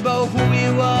remind Bo who he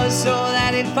was so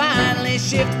that he'd finally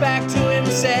shift back to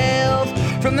himself.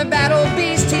 From the battle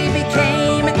beast he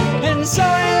became, and so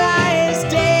Elias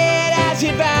dead as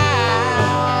he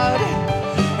vowed.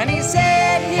 And he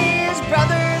said his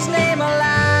brother's name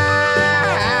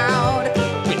aloud.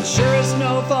 When sure as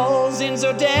snow falls in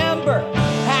September,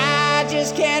 I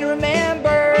just can't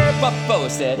remember. But Bo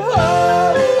said, oh,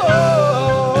 oh, oh.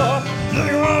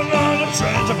 You want on the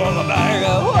trench of all the bag.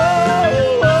 Whoa,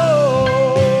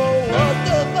 whoa, what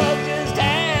the fuck just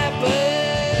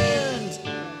happened?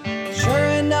 Sure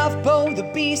enough, Bo the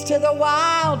beast released to the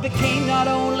wild, became not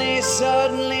only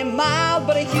suddenly mild,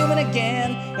 but a human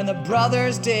again, and the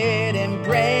brothers did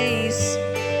embrace.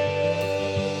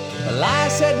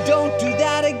 Elias said, don't do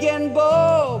that again,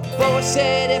 Bo. Bo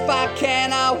said, if I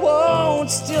can, I won't.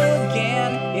 Still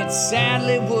again, it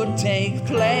sadly would take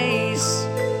place.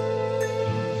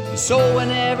 So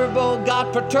whenever Bo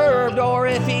got perturbed, or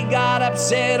if he got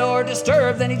upset or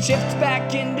disturbed, then he'd shift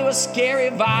back into a scary,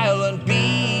 violent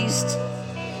beast.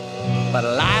 But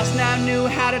Elias now knew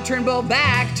how to turn Bo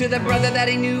back to the brother that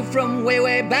he knew from way,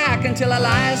 way back, until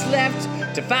Elias left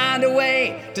to find a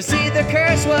way to see the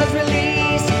curse was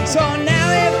released. So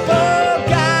now if Bo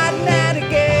got mad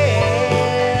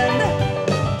again,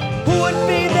 who would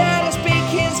be there to speak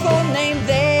his full name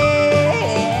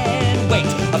then? Wait,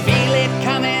 I feel it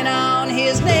coming on,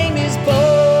 his name is Bo.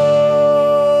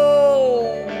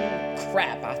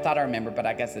 Crap, I thought I remembered, but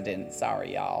I guess I didn't.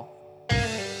 Sorry, y'all.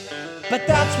 But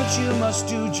that's what you must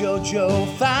do, Jojo.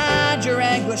 Find your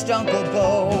anguished Uncle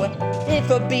Bo. If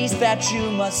a beast that you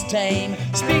must tame,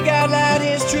 speak out loud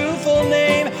his true full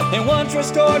name. And once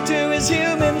restored to his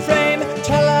human frame,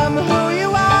 tell him who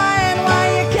you are and why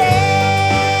you came.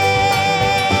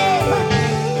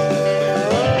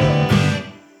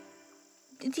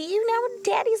 Do you know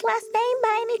Daddy's last name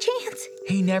by any chance?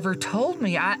 He never told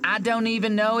me. I don't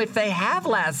even know if they have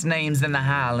last names in the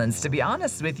Highlands, to be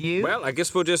honest with you. Well, I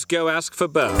guess we'll just go ask for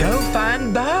Bo. Go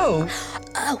find Bo.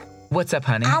 Oh. What's up,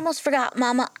 honey? I almost forgot,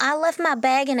 Mama. I left my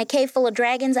bag in a cave full of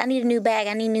dragons. I need a new bag.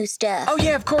 I need new stuff. Oh,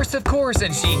 yeah, of course.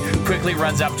 And she quickly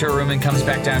runs up to her room and comes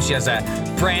back down. She has a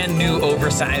brand new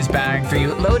oversized bag for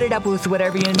you. Load it up with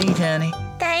whatever you need, honey.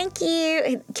 Thank you.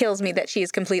 It kills me that she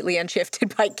is completely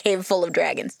unshifted by a cave full of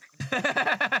dragons.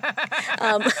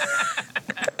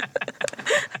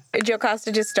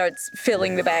 Jocasta just starts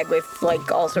filling the bag with,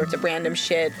 like, all sorts of random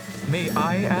shit. May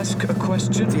I ask a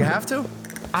question? Do you have to?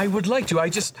 I would like to. I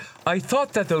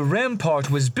thought that the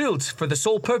rampart was built for the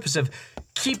sole purpose of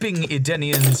keeping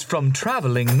Edenians from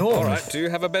traveling north. All right, do you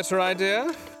have a better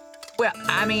idea? Well,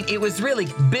 I mean, it was really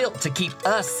built to keep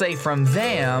us safe from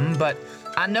them, but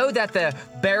I know that the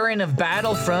Baron of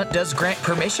Battlefront does grant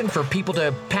permission for people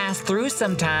to pass through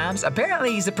sometimes.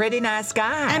 Apparently, he's a pretty nice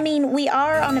guy. I mean, we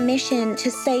are on a mission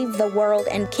to save the world,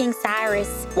 and King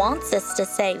Cyrus wants us to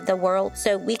save the world,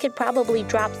 so we could probably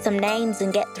drop some names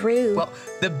and get through. Well,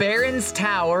 the Baron's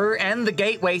Tower and the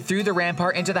gateway through the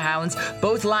rampart into the Highlands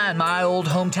both lie in my old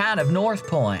hometown of North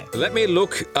Point. Let me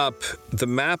look up the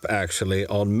map, actually,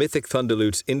 on Mythic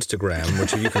Thunderloot's Instagram,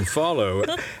 which you can follow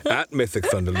at Mythic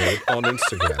Thunderloot on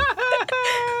Instagram.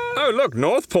 Oh, look,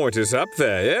 North Point is up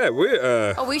there.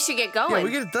 Yeah, Oh, we should get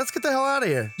going. Yeah, let's get the hell out of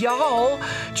here. Y'all,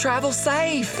 travel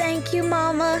safe. Thank you,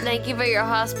 Mama. Thank you for your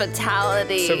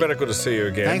hospitality. So very good to see you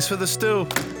again. Thanks for the stew.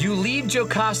 You leave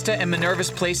Jocasta and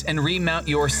Minerva's place and remount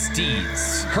your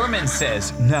steeds. Herman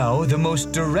says, now the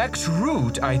most direct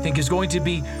route, I think, is going to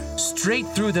be straight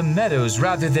through the meadows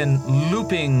rather than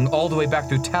looping all the way back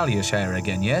through Taliashire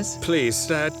again, yes?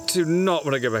 Please, I do not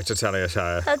want to go back to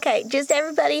Taliashire. Okay, just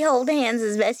everybody hold hands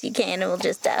as best you can, and we'll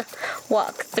just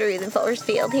walk through the forest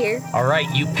field here. All right,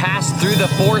 you pass through the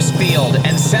forest field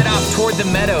and set off toward the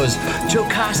meadows.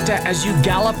 Jocasta, as you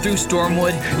gallop through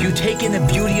Stormwood, you take in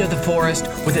the beauty of the forest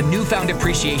with a newfound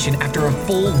appreciation after a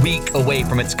full week away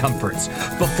from its comforts.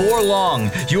 Before long,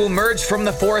 you emerge from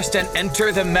the forest and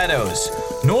enter the meadows.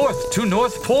 North to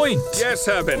North Point. Yes,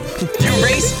 Herman. You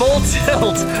race full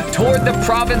tilt toward the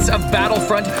province of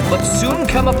Battlefront, but soon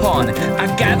come upon a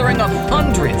gathering of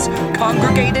hundreds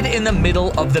congregated in the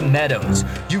middle of the meadows.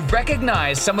 You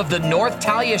recognize some of the North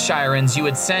Taliashirans you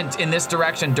had sent in this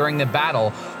direction during the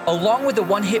battle, along with the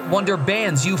one-hit wonder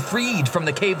bands you freed from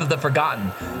the Cave of the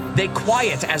Forgotten. They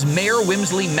quiet as Mayor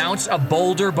Wimsley mounts a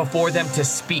boulder before them to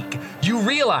speak. You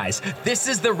realize this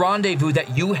is the rendezvous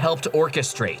that you helped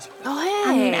orchestrate. Oh, hey.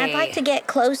 I mean, I'd like to get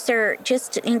closer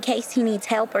just in case he needs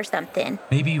help or something.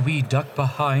 Maybe we duck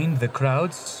behind the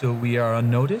crowds so we are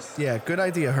unnoticed? Yeah, good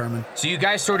idea, Herman. So you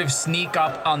guys sort of sneak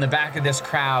up on the back of this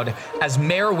crowd as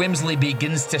Mayor Wimsley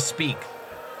begins to speak.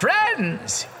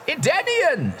 Friends,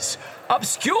 Edenians,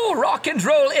 obscure rock and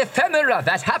roll ephemera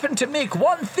that happened to make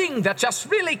one thing that just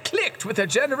really clicked with the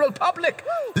general public.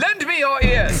 Lend me your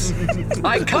ears.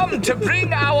 I come to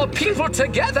bring our people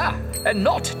together and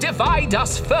not divide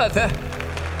us further.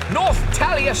 North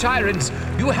Taliashirans,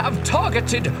 you have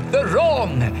targeted the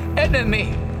wrong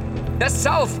enemy. The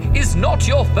South is not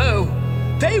your foe.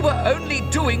 They were only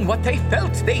doing what they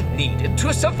felt they needed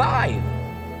to survive.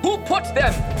 Who put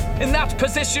them in that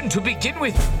position to begin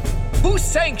with? Who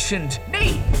sanctioned,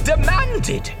 nay,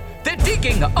 demanded, the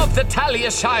digging of the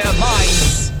Taliashire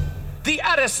mines? The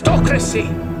aristocracy.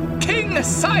 King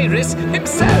Cyrus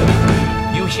himself.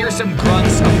 You hear some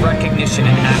grunts of recognition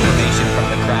and affirmation from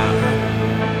the crowd.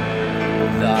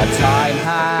 The time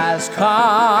has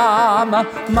come,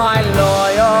 my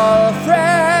loyal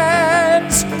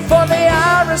friends, for the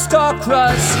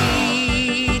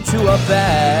aristocracy to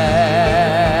offend.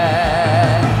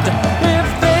 If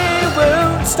they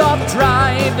won't stop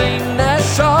driving their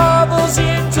shovels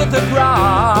into the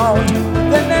ground,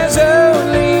 then there's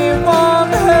only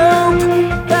one hope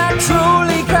that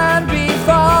truly can be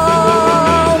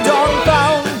found. On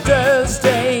Founders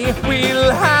Day,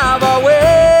 we'll have our way.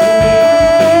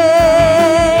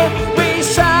 We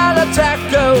shall attack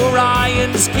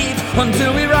Orion's keep.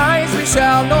 Until we rise, we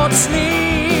shall not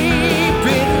sleep.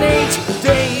 In 8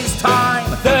 days' time,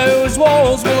 those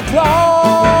walls will climb.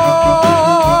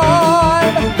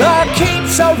 The keep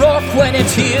shall rock when it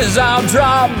hears our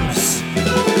drums.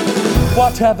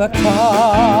 Whatever comes.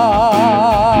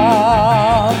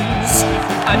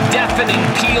 A deafening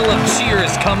peal of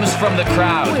cheers comes from the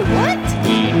crowd. Wait, what?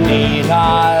 We need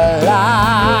our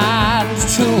land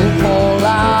to call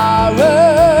our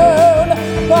own,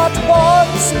 but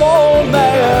one small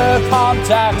mayor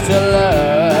contact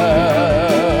alone.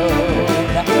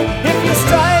 If you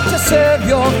strive to serve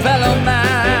your fellow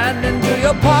man and do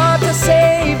your part to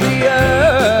save the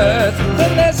earth,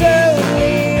 then there's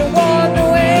only one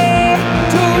way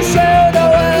to show the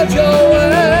world your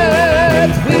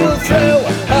worth. We'll throw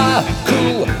a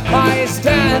coup, I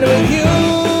stand with you.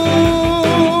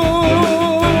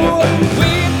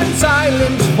 We've been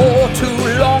silent for too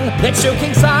long. Let's show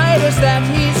King Cyrus that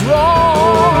he's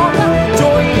wrong.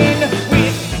 Join in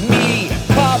with me,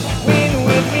 come win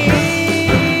with me.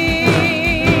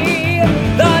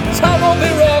 The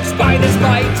Tumblebee rocks by this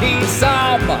mighty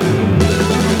sum.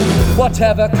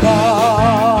 Whatever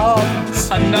comes.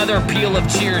 Another peal of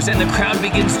cheers, and the crowd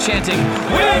begins chanting,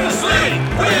 Winsley!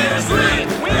 Winsley!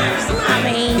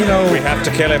 Winsley! You know, we have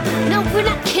to kill him. No, we're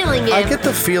not killing him. I get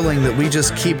the feeling that we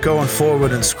just keep going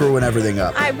forward and screwing everything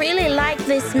up. I really like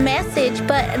this message,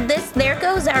 but there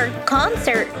goes our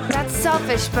concert. That's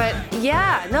selfish, but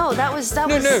yeah, no, that was. No,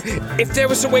 if there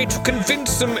was a way to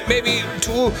convince them maybe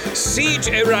to siege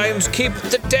Orion's keep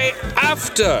the day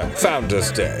after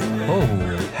Founders Day. Oh,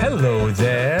 hello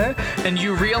there. And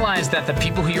you realize that the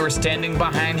people who you were standing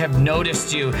behind have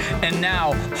noticed you, and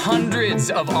now hundreds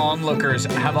of onlookers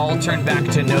have all turned back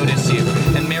to notice you.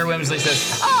 And Mayor Wimsley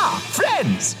says, "Ah,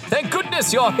 friends! Thank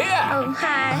goodness you're here!" Oh,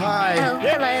 hi. Hi. Oh,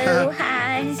 hello.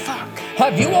 Hi. Fuck.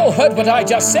 Have you all heard what I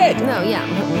just said? No, yeah,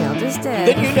 we all just did.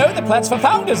 Then you know the plans for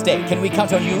Founders Day. Can we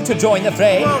count on you to join the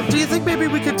fray? Well, do you think maybe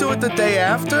we could do it the day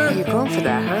after? You're going for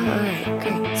that, huh? All right,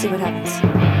 great. See what happens.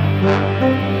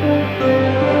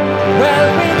 Well,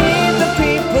 we need the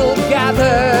people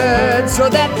gathered so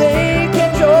that they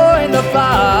can join the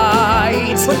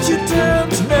fight. But you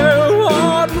don't know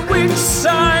on which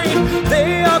side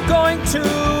they are going to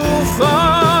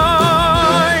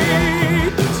fight.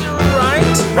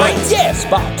 Right, yes,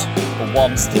 but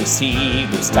once they see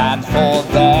we stand for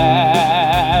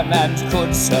them and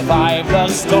could survive the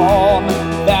storm,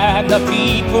 then the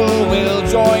people will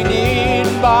join in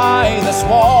by the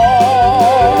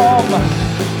swarm.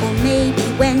 Or maybe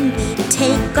when we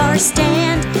take our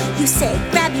stand, you say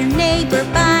grab your neighbor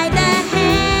by the hand.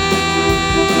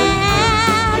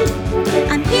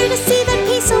 I'm here to see that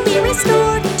peace will be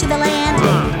restored to the land.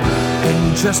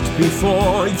 And just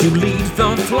before you lead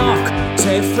the flock,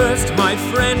 say first, my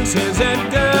friend, here's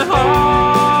Edgar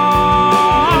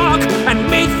Hawk and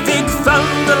Mythic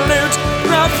Thunderloot,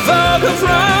 the Fog of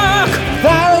Rock.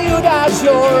 Valued as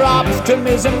your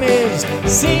optimism is,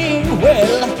 seeing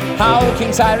well how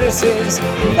King Cyrus is,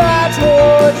 that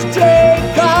would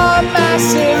take a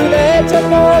massive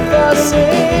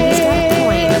metamorphosis.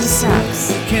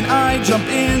 Sucks. Can I jump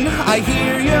in? I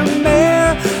hear you,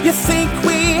 Mayor. You think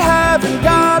we haven't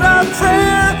got a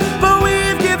prayer, but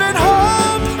we've given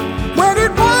hope when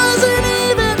it wasn't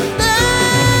even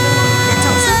there. That's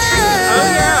also true. Oh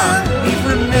yeah, we've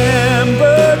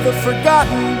remembered the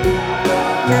forgotten.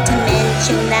 Not to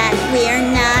mention that we're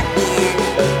not in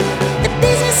the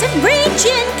business of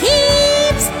breaching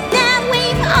keeps that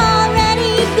we've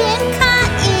already been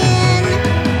caught in.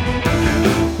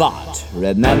 But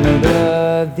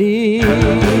remember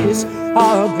this,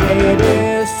 our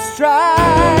greatest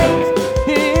strength.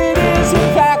 It is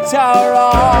in fact our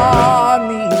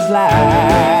army's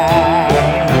life.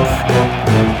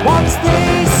 Once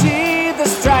they see the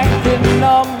strength in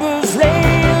numbers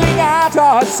railing at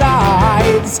our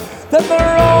sides, then the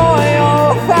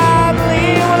royal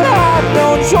family will have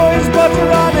no choice but to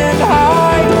run and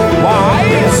hide. Why?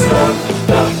 Sword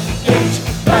the age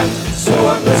and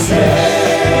sword the same.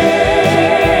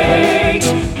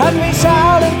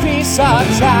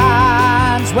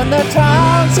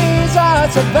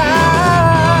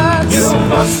 advance. You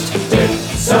must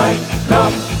decide,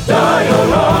 come die or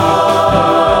ride.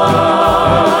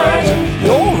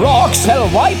 Your rocks shall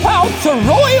wipe out the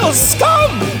royal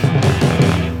scum!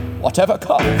 Whatever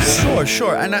comes.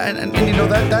 Sure. And you know,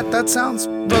 that sounds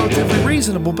relatively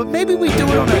reasonable, but maybe we do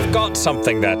it on We've got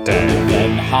something that day.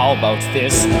 Then how about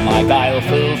this, my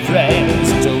guileful friends?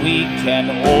 So we can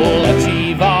all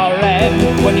achieve our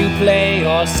end. When you play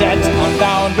your set on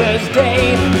Founders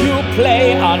Day, you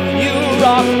play a new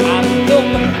rock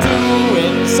anthem to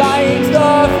incite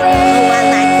the fray. Oh, I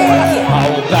like that. How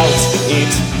about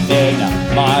it then,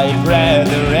 my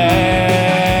brethren?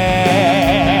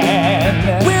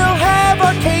 We'll have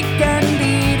our cake and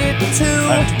eat it too.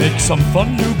 And make some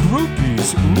fun new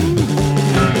groupies.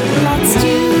 Let's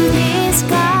do this,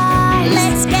 guys.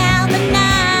 Let's galvanize.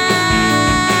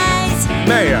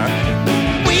 Mayor,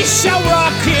 We shall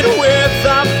rock it with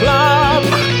aplomb.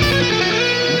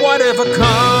 Whatever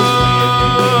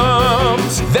comes.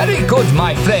 Very good,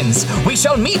 my friends. We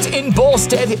shall meet in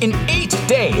Bolstead in 8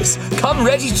 days. Come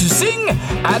ready to sing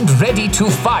and ready to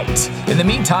fight. In the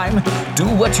meantime, do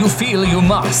what you feel you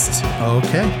must.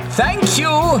 Okay. Thank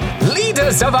you,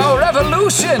 leaders of our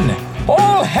revolution.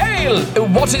 All hail!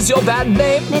 What is your band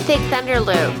name? Mythic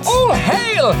Thunderloot. All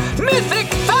hail, Mythic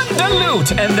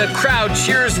Thunderloot! And the crowd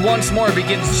cheers once more,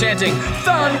 begins chanting,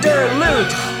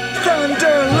 Thunderloot!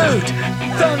 Thunderloot!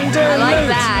 Thunderloot! I like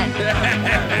that.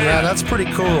 Yeah, that's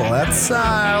pretty cool.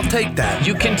 I'll take that.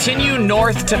 You continue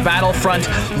north to Battlefront,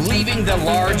 leaving the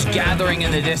large gathering in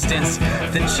the distance.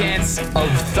 The chants of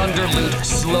Thunderloot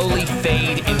slowly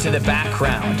fade into the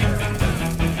background.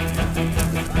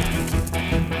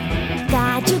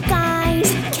 God, you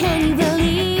guys, can you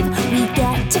believe we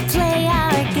get to play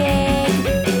our game?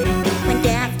 When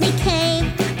Daphne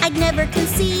came, I'd never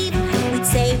conceive we'd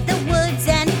save the woods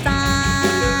and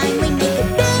finally make it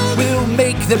big We'll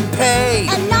make them pay.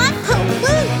 and not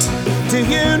pollute. Do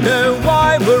you know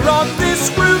why we're on this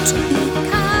route?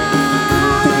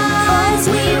 Because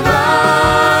we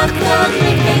rock the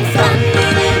Mythic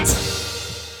Thunderloot.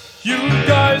 You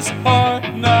guys are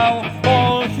now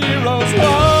all heroes.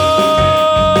 Whoa!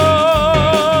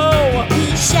 We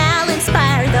shall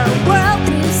inspire the world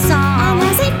through song. And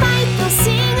as they fight, they'll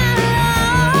sing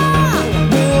along.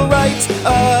 We'll write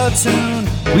a tune.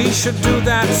 We should do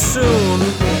that soon.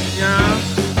 Yeah.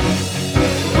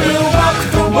 We'll rock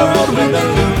the world with a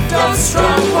loot of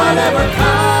strong whatever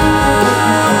comes.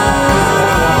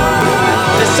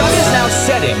 The sun is now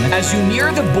setting as you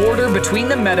near the border between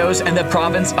the meadows and the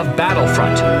province of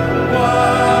Battlefront.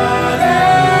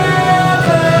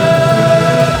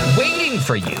 Waiting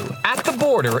for you at the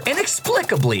border,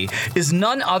 inexplicably, is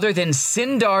none other than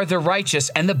Sindar the Righteous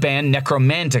and the band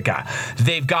Necromantica.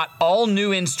 They've got all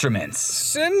new instruments.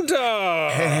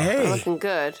 Sindar! Hey. Looking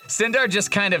good. Sindar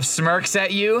just kind of smirks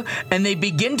at you, and they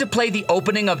begin to play the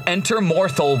opening of Enter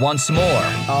Morthal once more.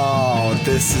 Oh,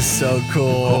 this is so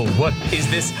cool. Oh, what? Is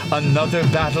this another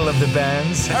battle of the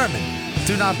bands? Herman,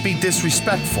 do not be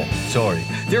disrespectful. Sorry.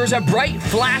 There's a bright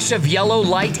flash of yellow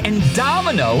light, and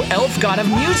Domino, elf god of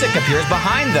music, appears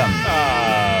behind them.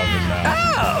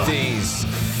 Oh! These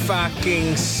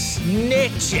fucking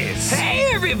snitches.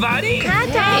 Hey, everybody! Hi,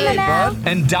 Domino.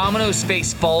 And Domino's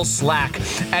face falls slack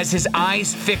as his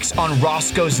eyes fix on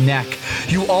Roscoe's neck.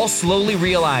 You all slowly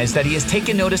realize that he has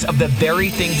taken notice of the very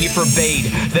thing he forbade,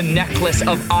 the necklace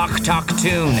of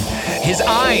Octoctoon. His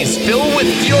eyes fill with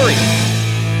fury.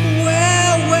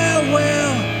 Well,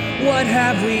 what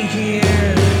have we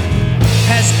here?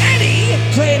 Has Eddie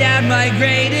played out my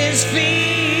greatest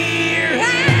fear?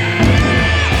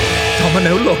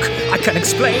 Domino, look, I can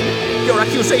explain. Your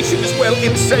accusation is well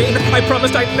insane. I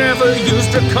promised I'd never use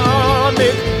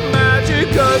draconic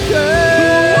magic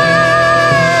again.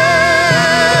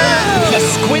 He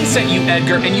squints at you,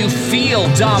 Edgar, and you feel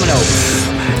Domino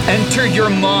enter your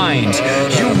mind.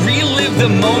 You relive the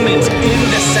moment in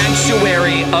the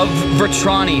sanctuary of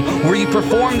Vertrani where you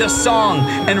perform the song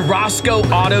and Roscoe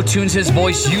auto-tunes his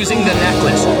voice using the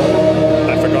necklace.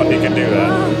 I forgot he could do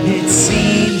that. It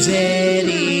seems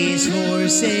Eddie's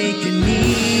forsaken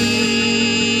me.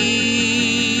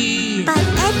 But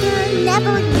Edgar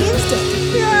never used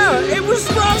it. Yeah, it was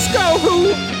Roscoe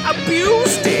who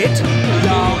abused it.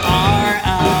 Y'all are a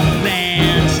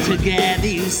band, together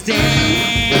you stand.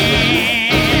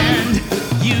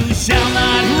 You shall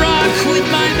not rock with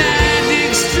my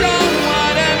magic strong,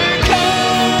 whatever comes.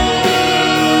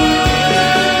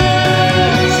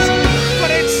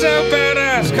 But it's so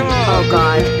badass, come on. Oh,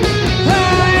 God. I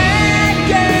ain't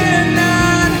getting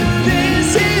none.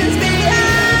 This is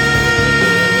beyond.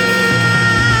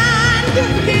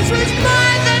 This was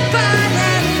more than fun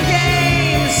and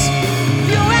games.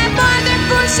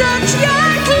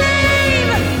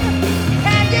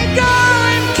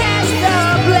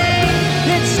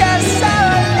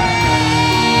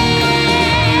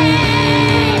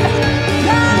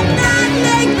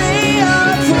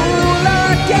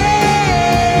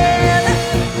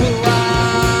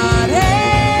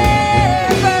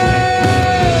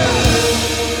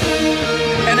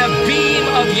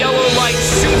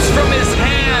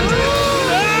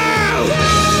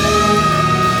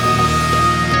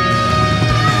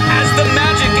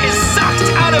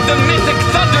 the Mythic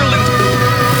Thunderloot.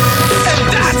 And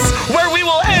that's where we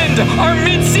will end our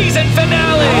mid-season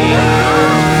finale.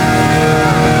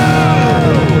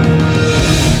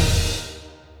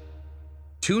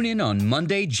 Tune in on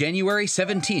Monday, January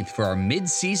 17th for our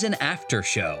mid-season after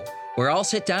show, where I'll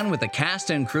sit down with the cast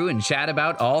and crew and chat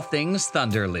about all things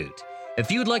Thunderloot. If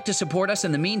you'd like to support us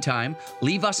in the meantime,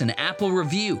 leave us an Apple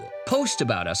review, post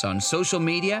about us on social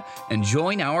media, and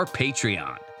join our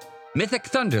Patreon. Mythic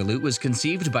Thunderloot was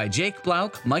conceived by Jake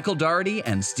Blauk, Michael Doherty,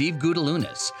 and Steve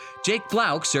Gudalunas. Jake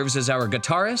Blauk serves as our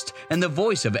guitarist and the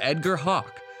voice of Edgar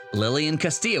Hawk. Lillian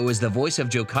Castillo is the voice of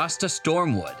Jocasta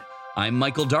Stormwood. I'm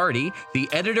Michael Doherty, the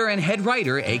editor and head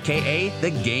writer, aka the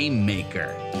Game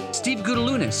Maker. Steve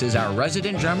Gudalunas is our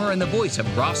resident drummer and the voice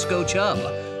of Roscoe Chubb.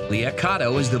 Leah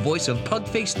Cotto is the voice of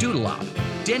Pugface Doodleop.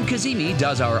 Dan Kazemi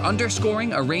does our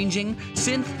underscoring, arranging,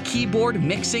 synth, keyboard,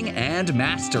 mixing, and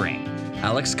mastering.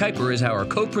 Alex Kuiper is our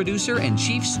co-producer and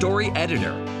chief story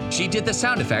editor. She did the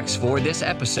sound effects for this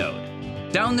episode.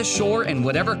 Down the Shore and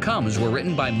Whatever Comes were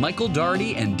written by Michael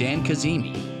Doherty and Dan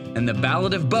Kazemi. And The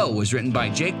Ballad of Bo was written by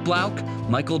Jake Blauk,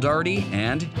 Michael Doherty,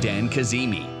 and Dan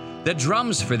Kazemi. The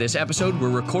drums for this episode were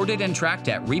recorded and tracked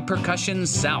at Repercussions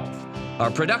South.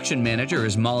 Our production manager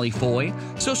is Molly Foy,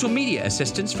 social media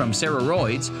assistance from Sarah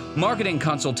Royds, marketing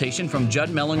consultation from Judd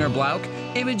Mellinger Blauk,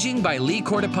 imaging by Lee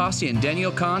Cortopassi and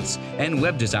Daniel Kantz, and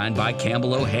web design by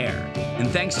Campbell O'Hare. And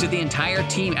thanks to the entire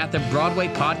team at the Broadway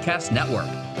Podcast Network.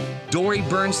 Dory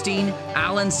Bernstein,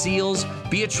 Alan Seals,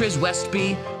 Beatriz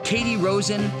Westby, Katie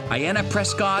Rosen, Ayanna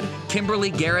Prescott,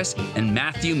 Kimberly Garris, and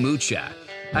Matthew Mucha.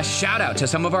 A shout out to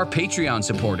some of our Patreon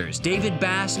supporters, David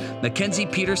Bass, Mackenzie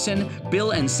Peterson,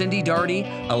 Bill and Cindy Darty,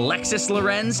 Alexis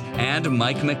Lorenz, and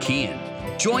Mike McKeon.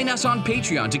 Join us on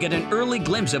Patreon to get an early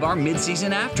glimpse of our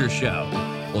mid-season after show.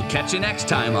 We'll catch you next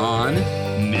time on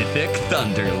Mythic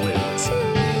Thunderloot.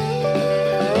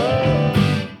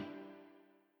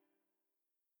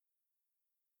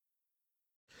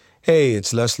 Hey,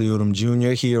 it's Leslie Odom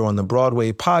Jr. here on the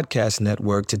Broadway Podcast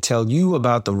Network to tell you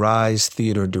about the Rise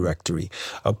Theater Directory,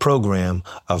 a program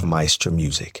of Maestro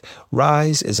Music.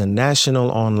 Rise is a national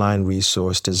online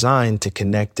resource designed to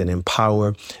connect and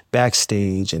empower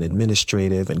backstage and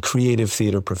administrative and creative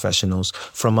theater professionals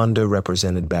from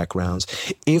underrepresented backgrounds.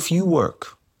 If you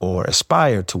work or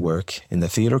aspire to work in the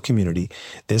theater community,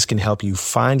 this can help you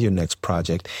find your next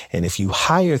project. And if you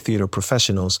hire theater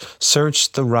professionals,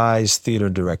 search the Rise Theater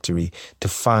Directory to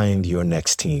find your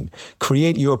next team.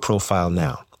 Create your profile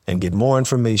now and get more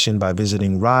information by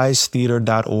visiting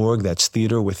risetheater.org. That's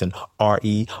theater with an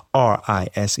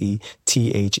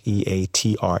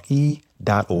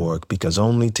RERISETHEATRE.org, because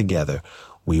only together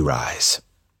we rise.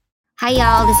 Hi,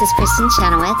 y'all. This is Kristen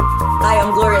Chenoweth. Hi,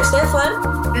 I'm Gloria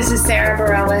Estefan. This is Sarah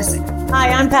Bareilles. Hi,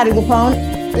 I'm Patti LuPone.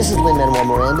 This is Lin-Manuel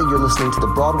Miranda. You're listening to the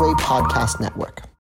Broadway Podcast Network.